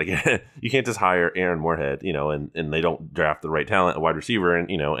players. Like, you can't just hire Aaron Moorhead, and they don't draft the right talent, a wide receiver,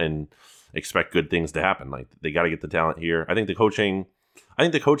 and expect good things to happen. Like, they got to get the talent here. I think the coaching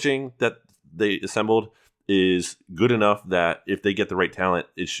that they assembled is good enough that if they get the right talent,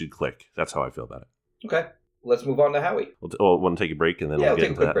 it should click. That's how I feel about it. Okay, let's move on to Howie. We'll want to take a break, and then we'll get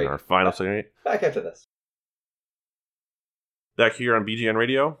into that in our final segment. Back after this. Back here on BGN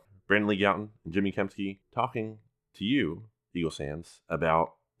Radio, Brandon Lee Gowton and Jimmy Kempski talking to you, Eagles fans,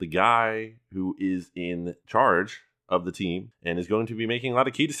 about the guy who is in charge of the team and is going to be making a lot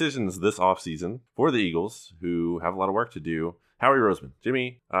of key decisions this offseason for the Eagles, who have a lot of work to do. Howie Roseman.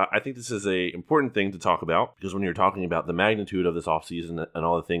 Jimmy, I think this is an important thing to talk about, because when you're talking about the magnitude of this offseason and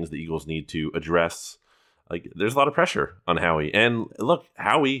all the things the Eagles need to address, like, there's a lot of pressure on Howie. And look,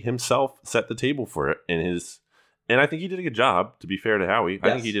 Howie himself set the table for it and I think he did a good job, to be fair to Howie. Yes.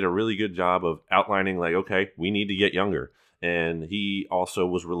 I think he did a really good job of outlining, like, okay, we need to get younger. And he also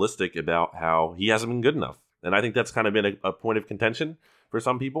was realistic about how he hasn't been good enough. And I think that's kind of been a point of contention for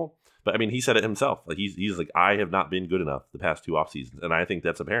some people. But I mean, he said it himself. Like, he's like, I have not been good enough the past 2 off seasons, and I think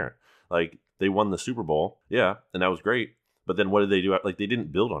that's apparent. Like, they won the Super Bowl, yeah, and that was great. But then what did they do? Like, they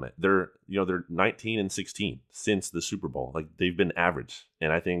didn't build on it. They're 19-16 since the Super Bowl. Like, they've been average,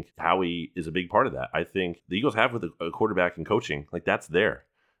 and I think Howie is a big part of that. I think the Eagles have with a quarterback and coaching, like, that's there,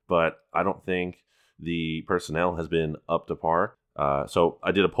 but I don't think the personnel has been up to par. So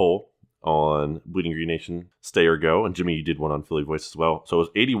I did a poll on Bleeding Green Nation, Stay or Go, and Jimmy, you did one on Philly Voice as well. So it was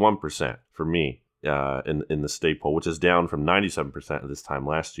 81% for me in the Stay poll, which is down from 97% at this time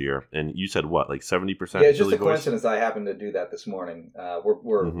last year. And you said what, like 70%? Yeah, it's just a coincidence I happened to do that this morning.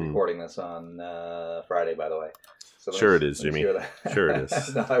 We're recording this on Friday, by the way. So sure it is, Jimmy. Sure it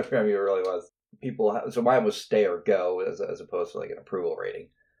is. No, I mean, it really was. So mine was Stay or Go as opposed to like an approval rating.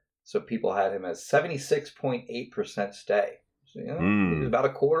 So people had him as 76.8% stay. So, there's about a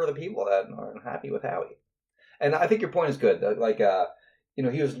quarter of the people that are unhappy with Howie. And I think your point is good. Like,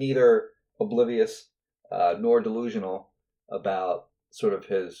 he was neither oblivious nor delusional about sort of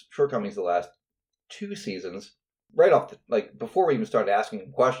his shortcomings the last 2 seasons. Right off, before we even started asking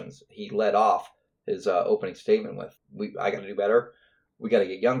him questions, he led off his opening statement with, I got to do better. We got to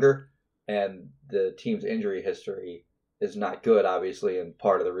get younger. And the team's injury history is not good, obviously. And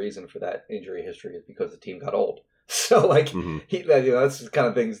part of the reason for that injury history is because the team got old. So, that's the kind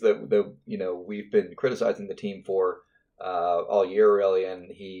of things that we've been criticizing the team for all year, really. And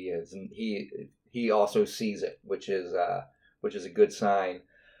he he also sees it, which is a good sign.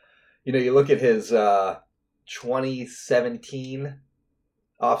 You know, you look at his 2017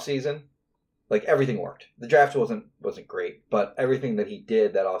 offseason, like everything worked. The draft wasn't great, but everything that he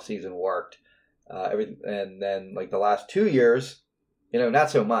did that offseason worked. And then like the last 2 years, you know,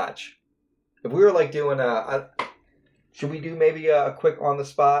 not so much. If we were like doing should we do maybe a quick on the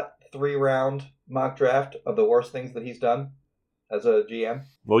spot 3-round mock draft of the worst things that he's done as a GM?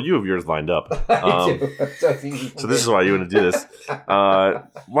 Well, you have yours lined up. I do. So this is why you want to do this. Why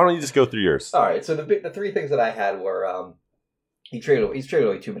don't you just go through yours? All right. So the 3 things that I had were he's traded away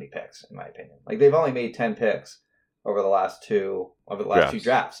too many picks, in my opinion. Like they've only made 10 picks over the last two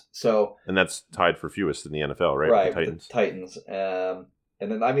drafts. So and that's tied for fewest in the NFL, right? Right, the Titans. And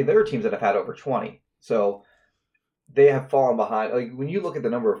then I mean there are teams that have had over 20. So they have fallen behind. Like when you look at the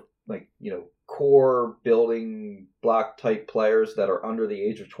number of like, you know, core building block type players that are under the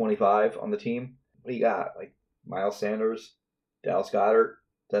age of 25 on the team, what do you got? Like Miles Sanders, Dallas Goedert.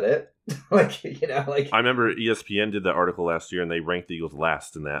 Is that it? Like, you know, like I remember ESPN did that article last year and they ranked the Eagles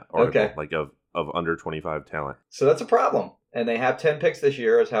last in that article, like of under 25 talent. So that's a problem. And they have 10 picks this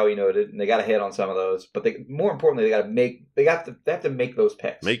year, as Howie noted, and they got to hit on some of those. But more importantly, they have to make those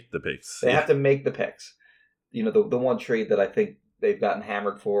picks. Make the picks. They have to make the picks. You know, the one trade that I think they've gotten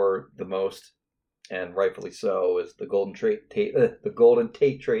hammered for the most, and rightfully so, is the Golden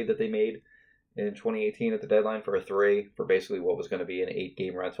Tate trade that they made in 2018 at the deadline for a 3 for basically what was going to be an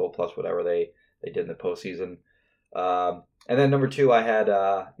 8-game rental plus whatever they did in the postseason. And then number 2, I had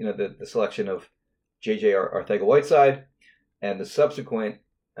the selection of J.J. Arcega-Whiteside and the subsequent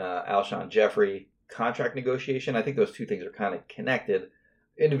Alshon Jeffrey contract negotiation. I think those 2 things are kind of connected.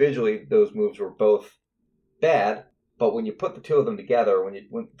 Individually, those moves were both bad, but when you put the 2 of them together, when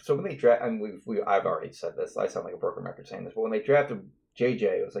they draft, and I've already said this, I sound like a broken record saying this, but when they drafted JJ,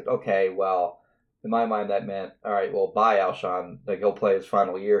 it was like, okay, well, in my mind that meant, all right, well, bye Alshon, like he'll play his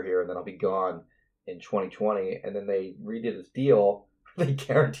final year here, and then he'll be gone in 2020, and then they redid his deal. They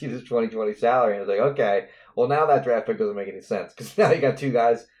guaranteed his 2020 salary, and it was like, okay, well, now that draft pick doesn't make any sense because now you got 2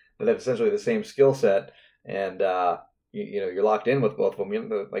 guys that have essentially the same skill set, and you're locked in with both of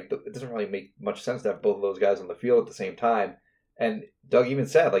them. It doesn't really make much sense to have both of those guys on the field at the same time. And Doug even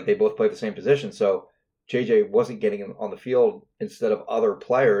said like they both play the same position, so JJ wasn't getting on the field instead of other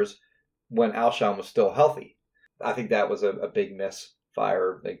players when Alshon was still healthy. I think that was a big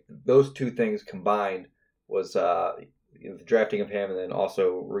misfire. Like those 2 things combined was the drafting of him and then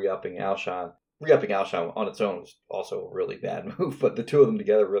also re-upping Alshon. Re-upping Alshon on its own was also a really bad move, but the 2 of them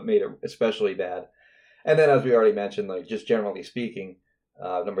together made it especially bad. And then, as we already mentioned, like just generally speaking,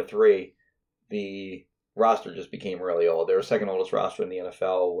 number 3, the roster just became really old. They were second oldest roster in the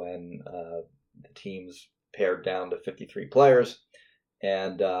NFL when the teams pared down to 53 players.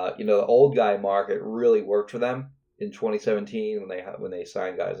 And the old guy market really worked for them in 2017 when they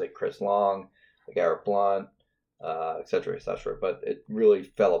signed guys like Chris Long, like Garrett Blount, et cetera, et cetera. But it really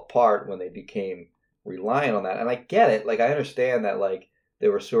fell apart when they became reliant on that. And I get it. Like I understand that like they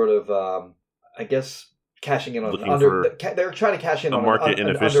were sort of I guess cashing in on they were trying to cash in on market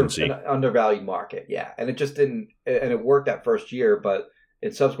inefficiency, an undervalued market, yeah. And it just didn't, and it worked that first year, but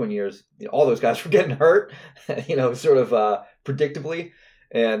in subsequent years, all those guys were getting hurt, sort of predictably,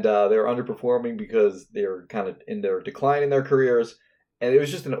 and they were underperforming because they were kind of in their decline in their careers, and it was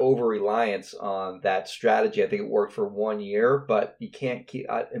just an over reliance on that strategy. I think it worked for 1 year, but you can't keep,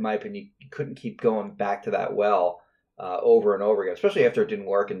 in my opinion, you couldn't keep going back to that well. Over and over again, especially after it didn't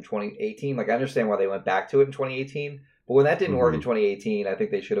work in 2018. Like I understand why they went back to it in 2018, but when that didn't work in 2018, I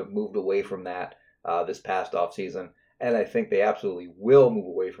think they should have moved away from that this past offseason, and I think they absolutely will move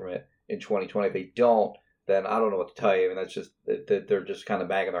away from it in 2020. If they don't, then I don't know what to tell you. I mean, that's just that they're just kind of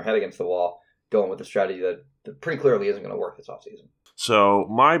banging their head against the wall, going with the strategy that pretty clearly isn't going to work this offseason. So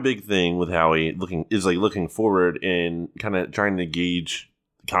my big thing with Howie looking forward and kind of trying to gauge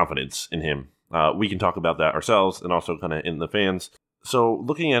confidence in him. We can talk about that ourselves and also kind of in the fans. So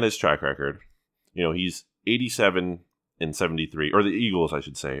looking at his track record, he's 87 and 73, or the Eagles, I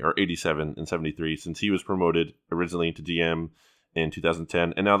should say, are 87 and 73 since he was promoted originally to GM in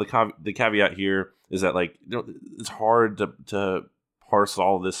 2010. And now the caveat here is that it's hard to parse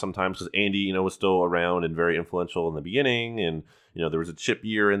all of this sometimes because Andy, was still around and very influential in the beginning, and there was a chip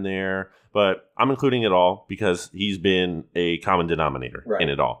year in there. But I'm including it all because he's been a common denominator in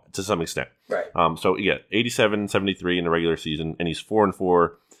it all to some extent. Right. So, 87, 73 in the regular season, and he's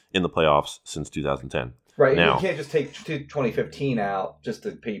 4-4 in the playoffs since 2010. Right. Now, you can't just take 2015 out just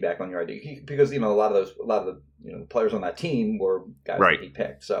to piggyback on your idea because a lot of the players on that team were guys that he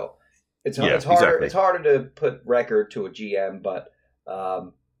picked. So it's harder. Exactly. It's harder to put record to a GM, but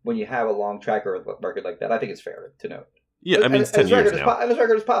when you have a long track record like that, I think it's fair to note. Yeah, I mean, it's 10 years now. And his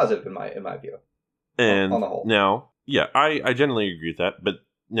record is positive in my view. And on the whole. Now, yeah, I generally agree with that. But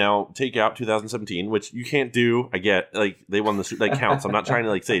now take out 2017, which you can't do. I get, like, they won the like counts. I'm not trying to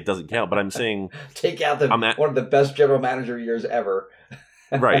like say it doesn't count, but I'm saying take out one of the best general manager years ever.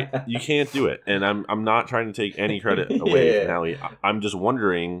 Right, you can't do it, and I'm not trying to take any credit away from Howie. I'm just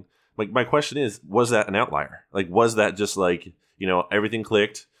wondering. Like, my question is, was that an outlier? Like, was that just like, everything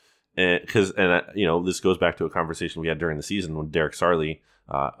clicked? And this goes back to a conversation we had during the season when Derek Sarley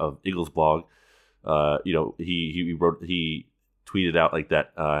of Eagles blog, he tweeted out like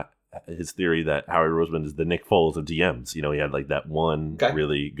that his theory that Howie Roseman is the Nick Foles of DMs. He had like that one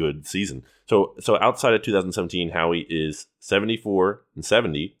really good season. So outside of 2017, Howie is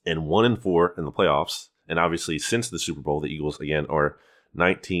 74-70 and 1-4 in the playoffs. And obviously, since the Super Bowl, the Eagles again are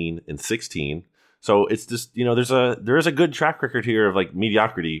 19-16. So it's just, there is a good track record here of like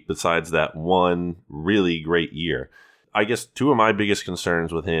mediocrity besides that one really great year. I guess two of my biggest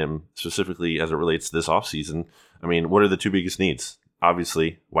concerns with him, specifically as it relates to this offseason, I mean, what are the two biggest needs?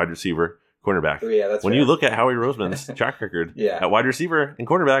 Obviously, wide receiver, cornerback. Yeah, that's when fair. you look at Howie Roseman's track record at wide receiver and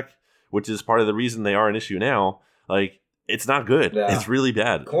cornerback, which is part of the reason they are an issue now, like, it's not good. Yeah. It's really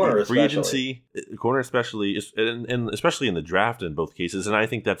bad. Corner Free especially. agency, corner especially, and especially in the draft in both cases, and I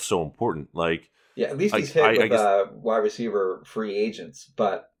think that's so important. Like, yeah, at least he's hit with wide receiver free agents,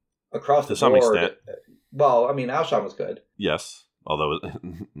 but across the board, to some extent. Well, I mean, Alshon was good. Yes, although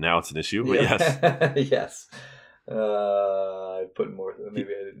now it's an issue. But yes, yes. I put more. Maybe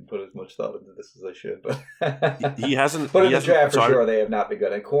I didn't put as much thought into this as I should, but he hasn't. But in the draft, for sure, they have not been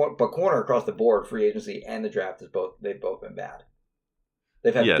good. And but corner across the board, free agency and the draft they've both been bad.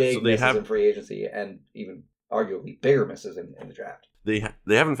 They've had big misses in free agency and even arguably bigger misses in the draft. They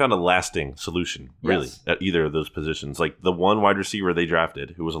haven't found a lasting solution, really, at either of those positions. Like the one wide receiver they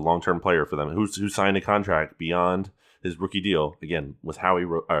drafted, who was a long-term player for them, who signed a contract beyond his rookie deal, again, was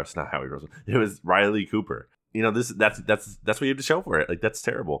it's not Howie Roseman. It was Riley Cooper. That's what you have to show for it. Like, that's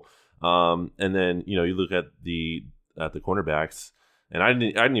terrible. And then, you look at the cornerbacks, and I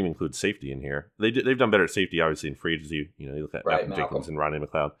didn't even include safety in here. They've done better at safety, obviously, in free agency. You look at Malcolm Jenkins and Rodney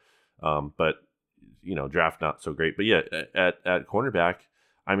McLeod. But draft not so great. But yeah, at cornerback,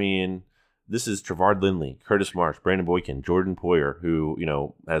 I mean, this is Trevard Lindley, Curtis Marsh, Brandon Boykin, Jordan Poyer, who,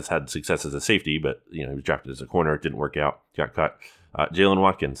 has had success as a safety, but, he was drafted as a corner. It didn't work out. Got cut. Jalen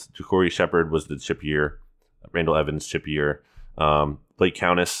Watkins, Ja'Cory Shepard was the chip year. Randall Evans, chip year. Blake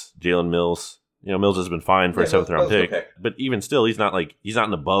Countess, Jalen Mills. Mills has been fine for a 7th-round pick. But even still, he's not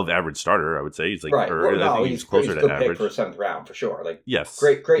an above-average starter, I would say. He's like, right. I think he's closer to average. Pick for a 7th round, for sure. Like, yes.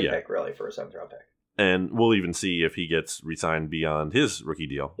 Great pick, really, for a 7th-round pick. And we'll even see if he gets re-signed beyond his rookie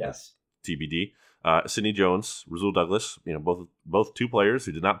deal. Yes. TBD. Sidney Jones, Rasul Douglas, both two players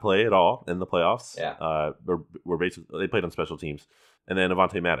who did not play at all in the playoffs. Yeah. Were basically, they played on special teams. And then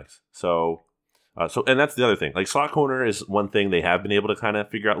Avonte Maddox. So and that's the other thing. Like, slot corner is one thing they have been able to kind of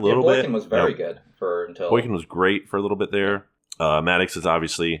figure out a little bit. Boykin was very good Boykin was great for a little bit there. Maddox is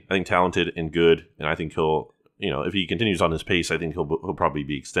obviously, I think, talented and good, and I think he'll, if he continues on his pace, I think he'll probably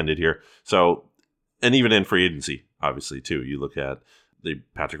be extended here. So, and even in free agency, obviously too, you look at the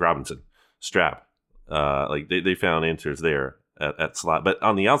Patrick Robinson, Strap, like they found answers there at slot, but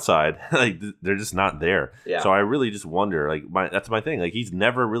on the outside, like, they're just not there. Yeah. So I really just wonder, like, that's my thing. Like, he's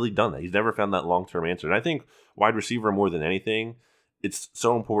never really done that. He's never found that long-term answer. And I think wide receiver, more than anything, it's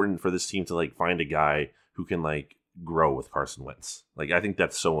so important for this team to, like, find a guy who can, like, grow with Carson Wentz. Like, I think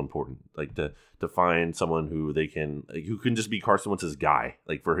that's so important. Like, to find someone who they can, like, who can just be Carson Wentz's guy,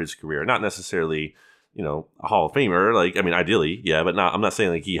 like, for his career. Not necessarily, a Hall of Famer. Like, I mean, ideally, yeah, but I'm not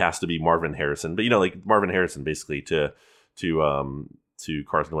saying like he has to be Marvin Harrison, but like Marvin Harrison basically to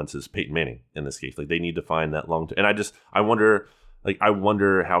Carson Wentz's Peyton Manning in this case. Like, they need to find that long term. And I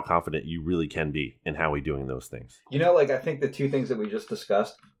wonder how confident you really can be in Howie doing those things. Like, I think the two things that we just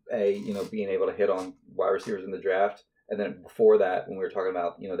discussed, being able to hit on wide receivers in the draft, and then before that, when we were talking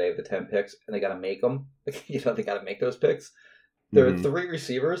about, they have the 10 picks and they got to make them. They got to make those picks. There are 3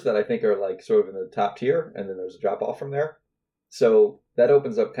 receivers that I think are like sort of in the top tier, and then there's a drop off from there. So that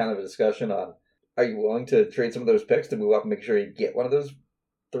opens up kind of a discussion on, are you willing to trade some of those picks to move up and make sure you get one of those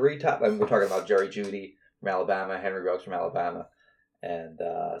 3 top? I mean, we're talking about Jerry Jeudy from Alabama, Henry Ruggs from Alabama, and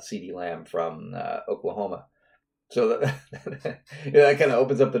CeeDee Lamb from Oklahoma. So that kind of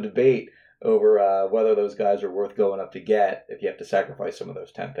opens up the debate over whether those guys are worth going up to get if you have to sacrifice some of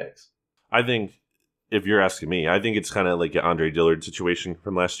those 10 picks. I think, if you're asking me, I think it's kind of like an Andre Dillard situation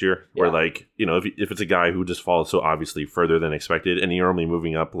from last year, where like, if it's a guy who just falls so obviously further than expected, and you're only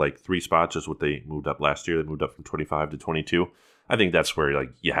moving up like 3 spots, just what they moved up last year. They moved up from 25 to 22. I think that's where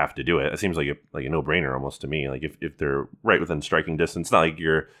like you have to do it. It seems like a no-brainer almost to me. Like if they're right within striking distance, it's not like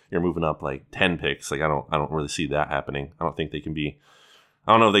you're moving up like 10 picks. Like I don't really see that happening. I don't think they can be.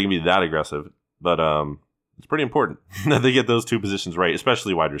 I don't know if they can be that aggressive, but it's pretty important that they get those two positions right,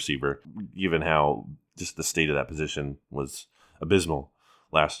 especially wide receiver, given how just the state of that position was abysmal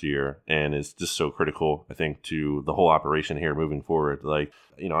last year and is just so critical, I think, to the whole operation here moving forward. Like,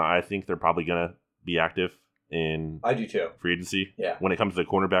 I think they're probably going to be active in I do too. free agency. Yeah. When it comes to the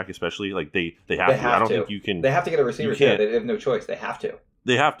cornerback, especially, like they have to. I don't think you can. They have to get a receiver. Yeah, they have no choice. They have to.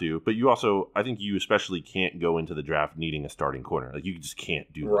 They have to, but you also, I think you especially can't go into the draft needing a starting corner. Like you just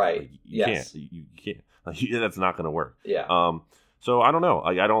can't do that. Right. Like, you can't. You can't. Like, that's not going to work. Yeah. So I don't know.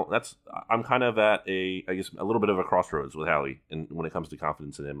 I'm kind of at a little bit of a crossroads with Howie, and when it comes to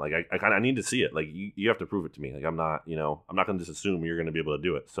confidence in him, like I need to see it. Like you have to prove it to me. Like I'm not going to just assume you're going to be able to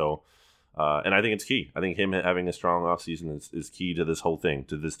do it. So, and I think it's key. I think him having a strong offseason is key to this whole thing,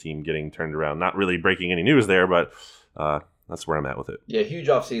 to this team getting turned around. Not really breaking any news there, but that's where I'm at with it. Yeah, huge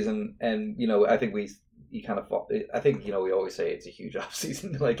offseason, and I think we always say it's a huge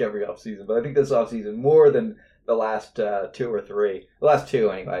offseason, like every offseason, but I think this offseason more than the last two or three, the last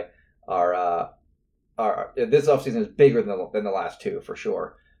two anyway, are this offseason is bigger than the last two for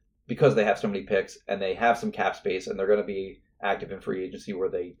sure, because they have so many picks and they have some cap space and they're going to be active in free agency where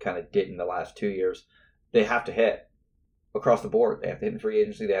they kind of did in the last 2 years. They have to hit across the board. They have to hit in free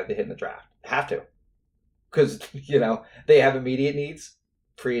agency. They have to hit in the draft. Have to. Because, they have immediate needs,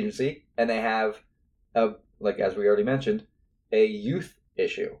 free agency, and they have, like as we already mentioned, a youth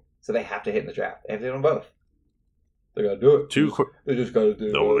issue. So they have to hit in the draft. They have to hit on both. They got to do it. They just got to do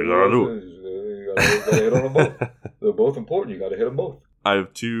it. No, they got to do it. You got to hit on them both. They're both important. You got to hit them both. I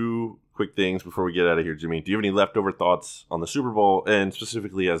have two quick things before we get out of here, Jimmy. Do you have any leftover thoughts on the Super Bowl, and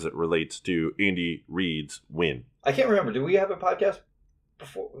specifically as it relates to Andy Reid's win? I can't remember. Do we have a podcast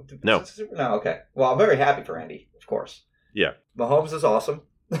before? No. No, okay. Well, I'm very happy for Andy, of course. Yeah. Mahomes is awesome.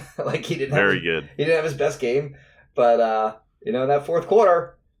 Like he didn't good. He didn't have his best game, but in that fourth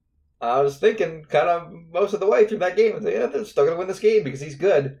quarter, I was thinking kind of most of the way through that game, they're still going to win this game because he's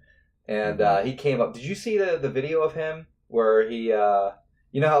good. And he came up. Did you see the video of him where he, how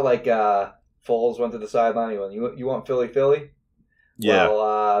like Foles went to the sideline? He went, "You want Philly, Philly?" Yeah.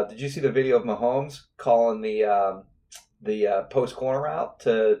 Well, did you see the video of Mahomes calling the post corner route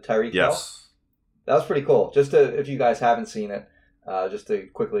to Tyreek Hill? Yes. That was pretty cool. Just if you guys haven't seen it, just to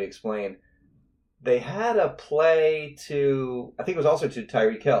quickly explain, they had a play to, I think it was also to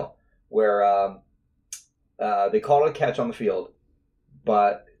Tyreek Hill, where they called a catch on the field,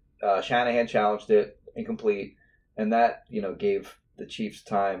 but Shanahan challenged it, incomplete, and that gave the Chiefs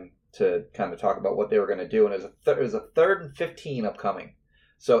time to kind of talk about what they were going to do, and it was a 3rd and 15 upcoming.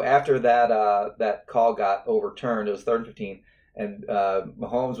 So after that call got overturned, it was 3rd and 15, and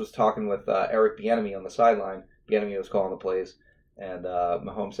Mahomes was talking with Eric Bieniemy on the sideline. Bieniemy was calling the plays, and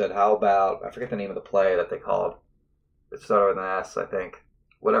Mahomes said, "How about," I forget the name of the play that they called. It started with an S, I think.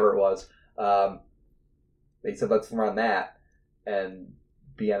 Whatever it was. They said, "Let's run that," and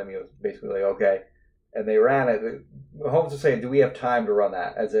Bieniemy was basically like, "Okay." And they ran it. Mahomes was saying, "Do we have time to run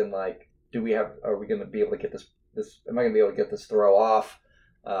that?" As in, like, are we going to be able to get this? Am I going to be able to get this throw off?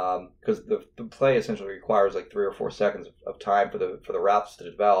 Because the play essentially requires like 3 or 4 seconds of time for the routes to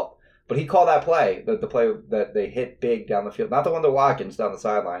develop. But he called that play, the play that they hit big down the field, not the one to Watkins down the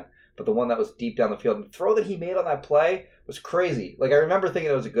sideline, but the one that was deep down the field. And the throw that he made on that play was crazy. Like, I remember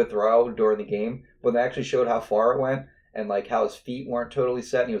thinking it was a good throw during the game, when they actually showed how far it went and like how his feet weren't totally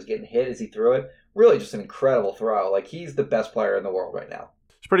set and he was getting hit as he threw it. Really just an incredible throw. Like, he's the best player in the world right now.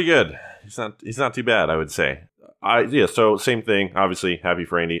 It's pretty good. He's not too bad, I would say. So same thing, obviously, happy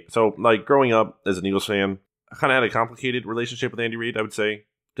for Andy. So, like, growing up as an Eagles fan, I kind of had a complicated relationship with Andy Reid, I would say,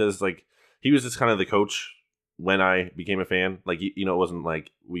 because, like, he was just kind of the coach when I became a fan. Like, it wasn't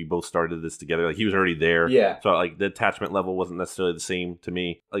like we both started this together. Like, he was already there. Yeah. So, like, the attachment level wasn't necessarily the same to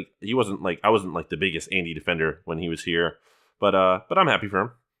me. Like, I wasn't like the biggest Andy defender when he was here, but I'm happy for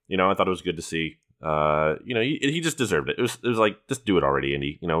him. I thought it was good to see. He just deserved it. It was like, just do it already,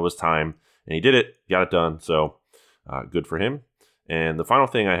 Andy. It was time, and he did it, got it done. So, good for him. And the final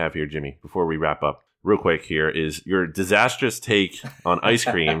thing I have here, Jimmy, before we wrap up, real quick here, is your disastrous take on ice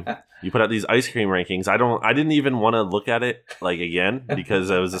cream. You put out these ice cream rankings. I didn't even want to look at it again,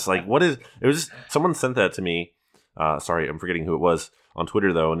 because I was just like, someone sent that to me. Sorry, I'm forgetting who it was, on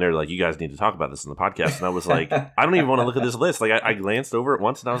Twitter though, and they're like, "You guys need to talk about this in the podcast." And I was like, I don't even want to look at this list. Like, I glanced over it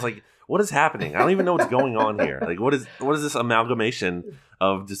once and I was like, what is happening? I don't even know what's going on here. Like, what is this amalgamation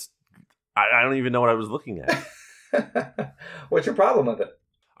of just, I don't even know what I was looking at. What's your problem with it?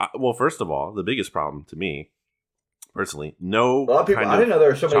 Well, first of all, the biggest problem to me personally. No, A lot of people. I didn't know there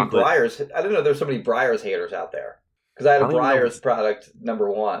were so many chocolate. Breyers. I didn't know there were so many Breyers haters out there because I had a I don't even know if Breyers product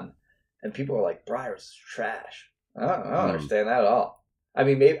 #1, and people were like, "Breyers is trash." I don't understand that at all. I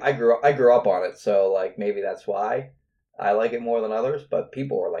mean, maybe I grew up on it, so like maybe that's why I like it more than others. But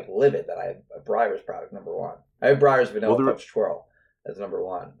people were like livid that I had a Breyers product #1. I have Breyers Vanilla Fudge Twirl as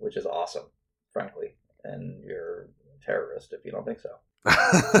 #1, which is awesome, frankly. And you're a terrorist if you don't think so.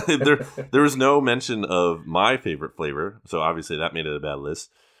 there was no mention of my favorite flavor, so obviously that made it a bad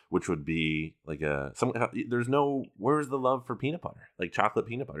list, which would be like where's the love for peanut butter, like chocolate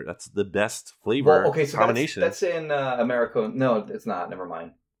peanut butter? That's the best flavor combination. That's in America. No, it's not. Never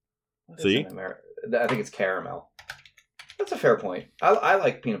mind. See, I think it's caramel. That's a fair point. I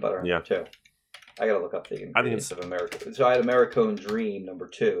like peanut butter too. I gotta look up the ingredients of America. So I had Americone Dream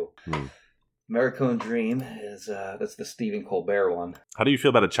 #2. Americone Dream is that's the Stephen Colbert one. How do you feel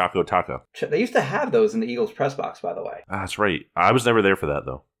about a Choco Taco? They used to have those in the Eagles press box, by the way. That's right. I was never there for that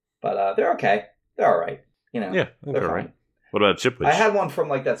though. But they're okay. They're all right. You know. Yeah, they're all right. What about Chipwich? I had one from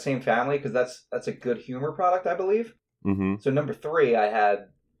like that same family because that's a Good Humor product, I believe. Mm-hmm. So #3, I had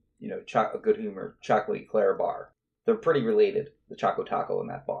a Good Humor chocolate eclair bar. They're pretty related. The Choco Taco and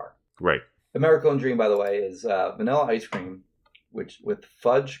that bar. Right. Americone Dream, by the way, is vanilla ice cream, with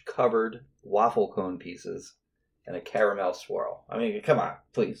fudge covered waffle cone pieces and a caramel swirl. I mean, come on,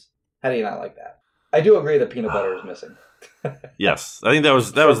 please. How do you not like that? I do agree that peanut butter is missing. Yes, I think that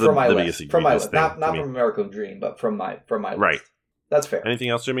was the biggest from my list. thing Not from American Dream, but from my list. Right. That's fair. Anything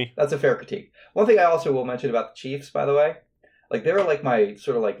else, Jimmy? That's a fair critique. One thing I also will mention about the Chiefs, by the way, like they were like my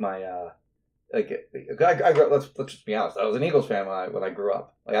let's just be honest. I was an Eagles fan when I grew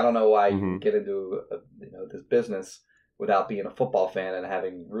up. Like I don't know why you get into this business without being a football fan and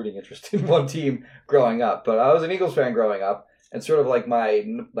having rooting interest in one team growing up. But I was an Eagles fan growing up, and sort of when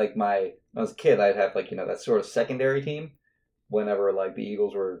I was a kid, I'd have that sort of secondary team whenever like the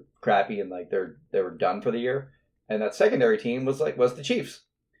Eagles were crappy and like they were done for the year, and that secondary team was the Chiefs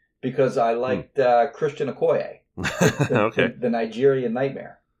because I liked Christian Okoye, the Nigerian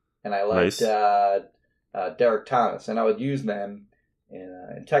Nightmare, and I liked Derek Thomas, and I would use them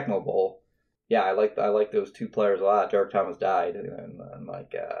in Tecmo Bowl. Yeah, I like those two players a lot. Derek Thomas died,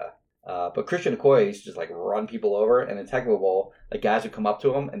 but Christian Okoye used to just like run people over, and in Tecmo Bowl, like guys would come up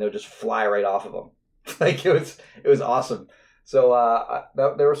to him and they'll just fly right off of him. Like it was awesome. So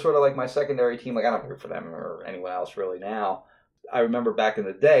they were sort of like my secondary team. Like I don't root for them or anyone else really now. I remember back in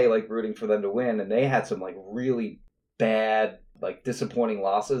the day, like rooting for them to win, and they had some like really bad, like disappointing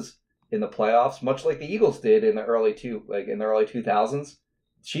losses in the playoffs, much like the Eagles did in the early 2000s.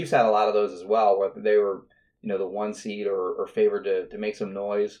 Chiefs had a lot of those as well, where they were, the 1 seed or favored to make some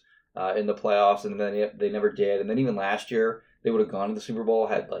noise in the playoffs, and then they never did. And then even last year, they would have gone to the Super Bowl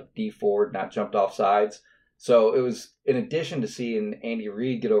had like D Ford not jumped off sides. So it was, in addition to seeing Andy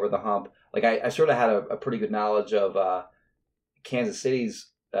Reid get over the hump, like I sort of had a pretty good knowledge of Kansas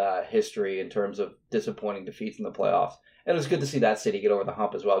City's history in terms of disappointing defeats in the playoffs. And it was good to see that city get over the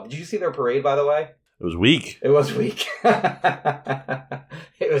hump as well. Did you see their parade, by the way? It was weak. It was weak.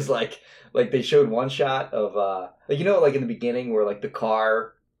 It was like they showed one shot of like in the beginning where like the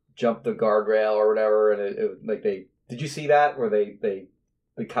car jumped the guardrail or whatever, and did you see that where the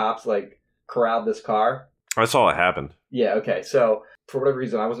cops like corralled this car? I saw it happen. Yeah. Okay. So for whatever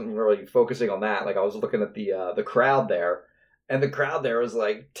reason, I wasn't really focusing on that. Like I was looking at the crowd there, and the crowd there was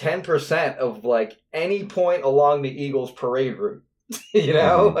like 10% of like any point along the Eagles parade route.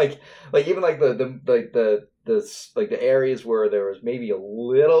 Like even like the areas where there was maybe a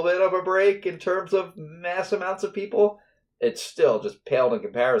little bit of a break in terms of mass amounts of people, it's still just paled in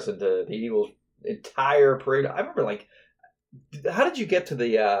comparison to the Eagles' entire parade. I remember how did you get to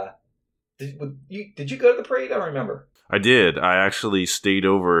the? Did you go to the parade? I don't remember. I did. I actually stayed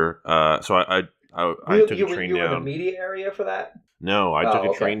over. So I took a train down. You were in the media area for that? No, I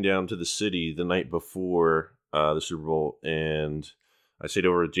took a train down to the city the night before the Super Bowl, and I stayed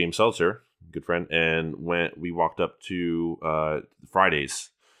over with James Seltzer, good friend, and we walked up to Fridays.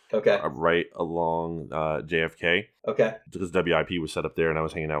 Okay. Right along JFK. Okay. Because WIP was set up there, and I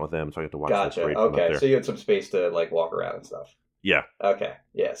was hanging out with them, so I got to watch the parade from up there. So you had some space to like walk around and stuff. Yeah. Okay.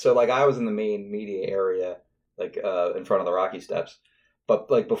 Yeah. So like I was in the main media area, like in front of the Rocky Steps,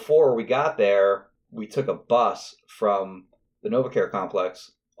 but like before we got there, we took a bus from the NovaCare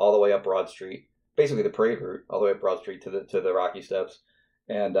complex all the way up Broad Street, basically the parade route, all the way up Broad Street to the Rocky Steps.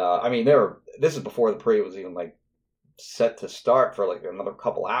 And this is before the parade was even like set to start for like another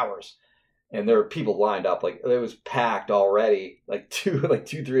couple hours, and there were people lined up. Like it was packed already, like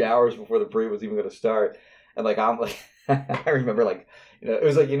 3 hours before the parade was even going to start. And like I'm like, I remember like, it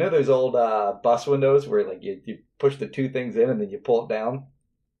was like those old bus windows where like you push the two things in and then you pull it down.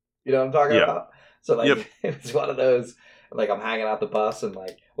 You know what I'm talking about? So like it was one of those. Like I'm hanging out the bus and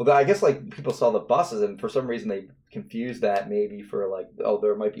like, well, I guess like people saw the buses and for some reason they confused that maybe for like, oh,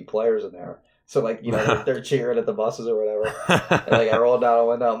 there might be players in there. So like, they're cheering at the buses or whatever. And like I rolled down a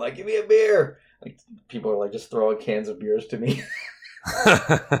window, I'm like, give me a beer. Like people are like just throwing cans of beers to me.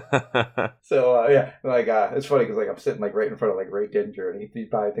 So yeah, like it's funny because like I'm sitting like right in front of like Ray Dinger and he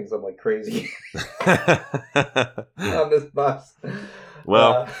probably thinks I'm like crazy on this bus.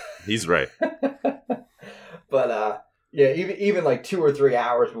 Well, he's right. But yeah, even like 2 or 3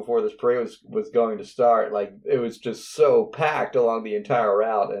 hours before this parade was going to start, like it was just so packed along the entire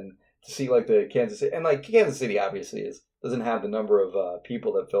route, and to see like the Kansas City, and like Kansas City obviously doesn't have the number of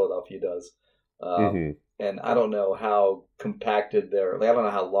people that Philadelphia does. And I don't know how compacted I don't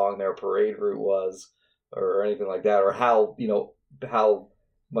know how long their parade route was or anything like that, or how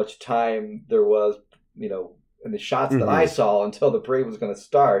much time there was, in the shots that I saw until the parade was going to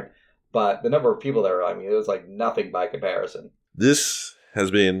start. But the number of people there, I mean, it was like nothing by comparison. This has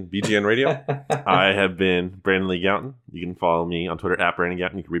been BGN Radio. I have been Brandon Lee Gowton. You can follow me on Twitter at Brandon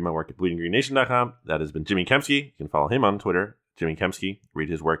Gowton. You can read my work at bleedinggreennation.com. That has been Jimmy Kempski. You can follow him on Twitter, Jimmy Kempski. Read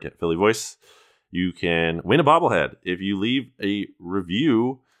his work at Philly Voice. You can win a bobblehead if you leave a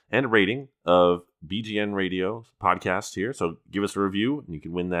review and a rating of BGN Radio podcast here. So give us a review, and you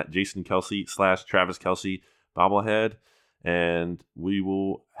can win that Jason Kelce / Travis Kelce bobblehead, and we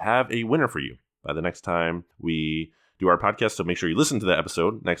will have a winner for you by the next time we do our podcast. So make sure you listen to the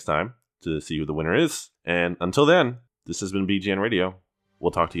episode next time to see who the winner is. And until then, this has been BGN Radio.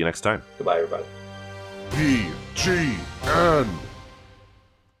 We'll talk to you next time. Goodbye, everybody. BGN.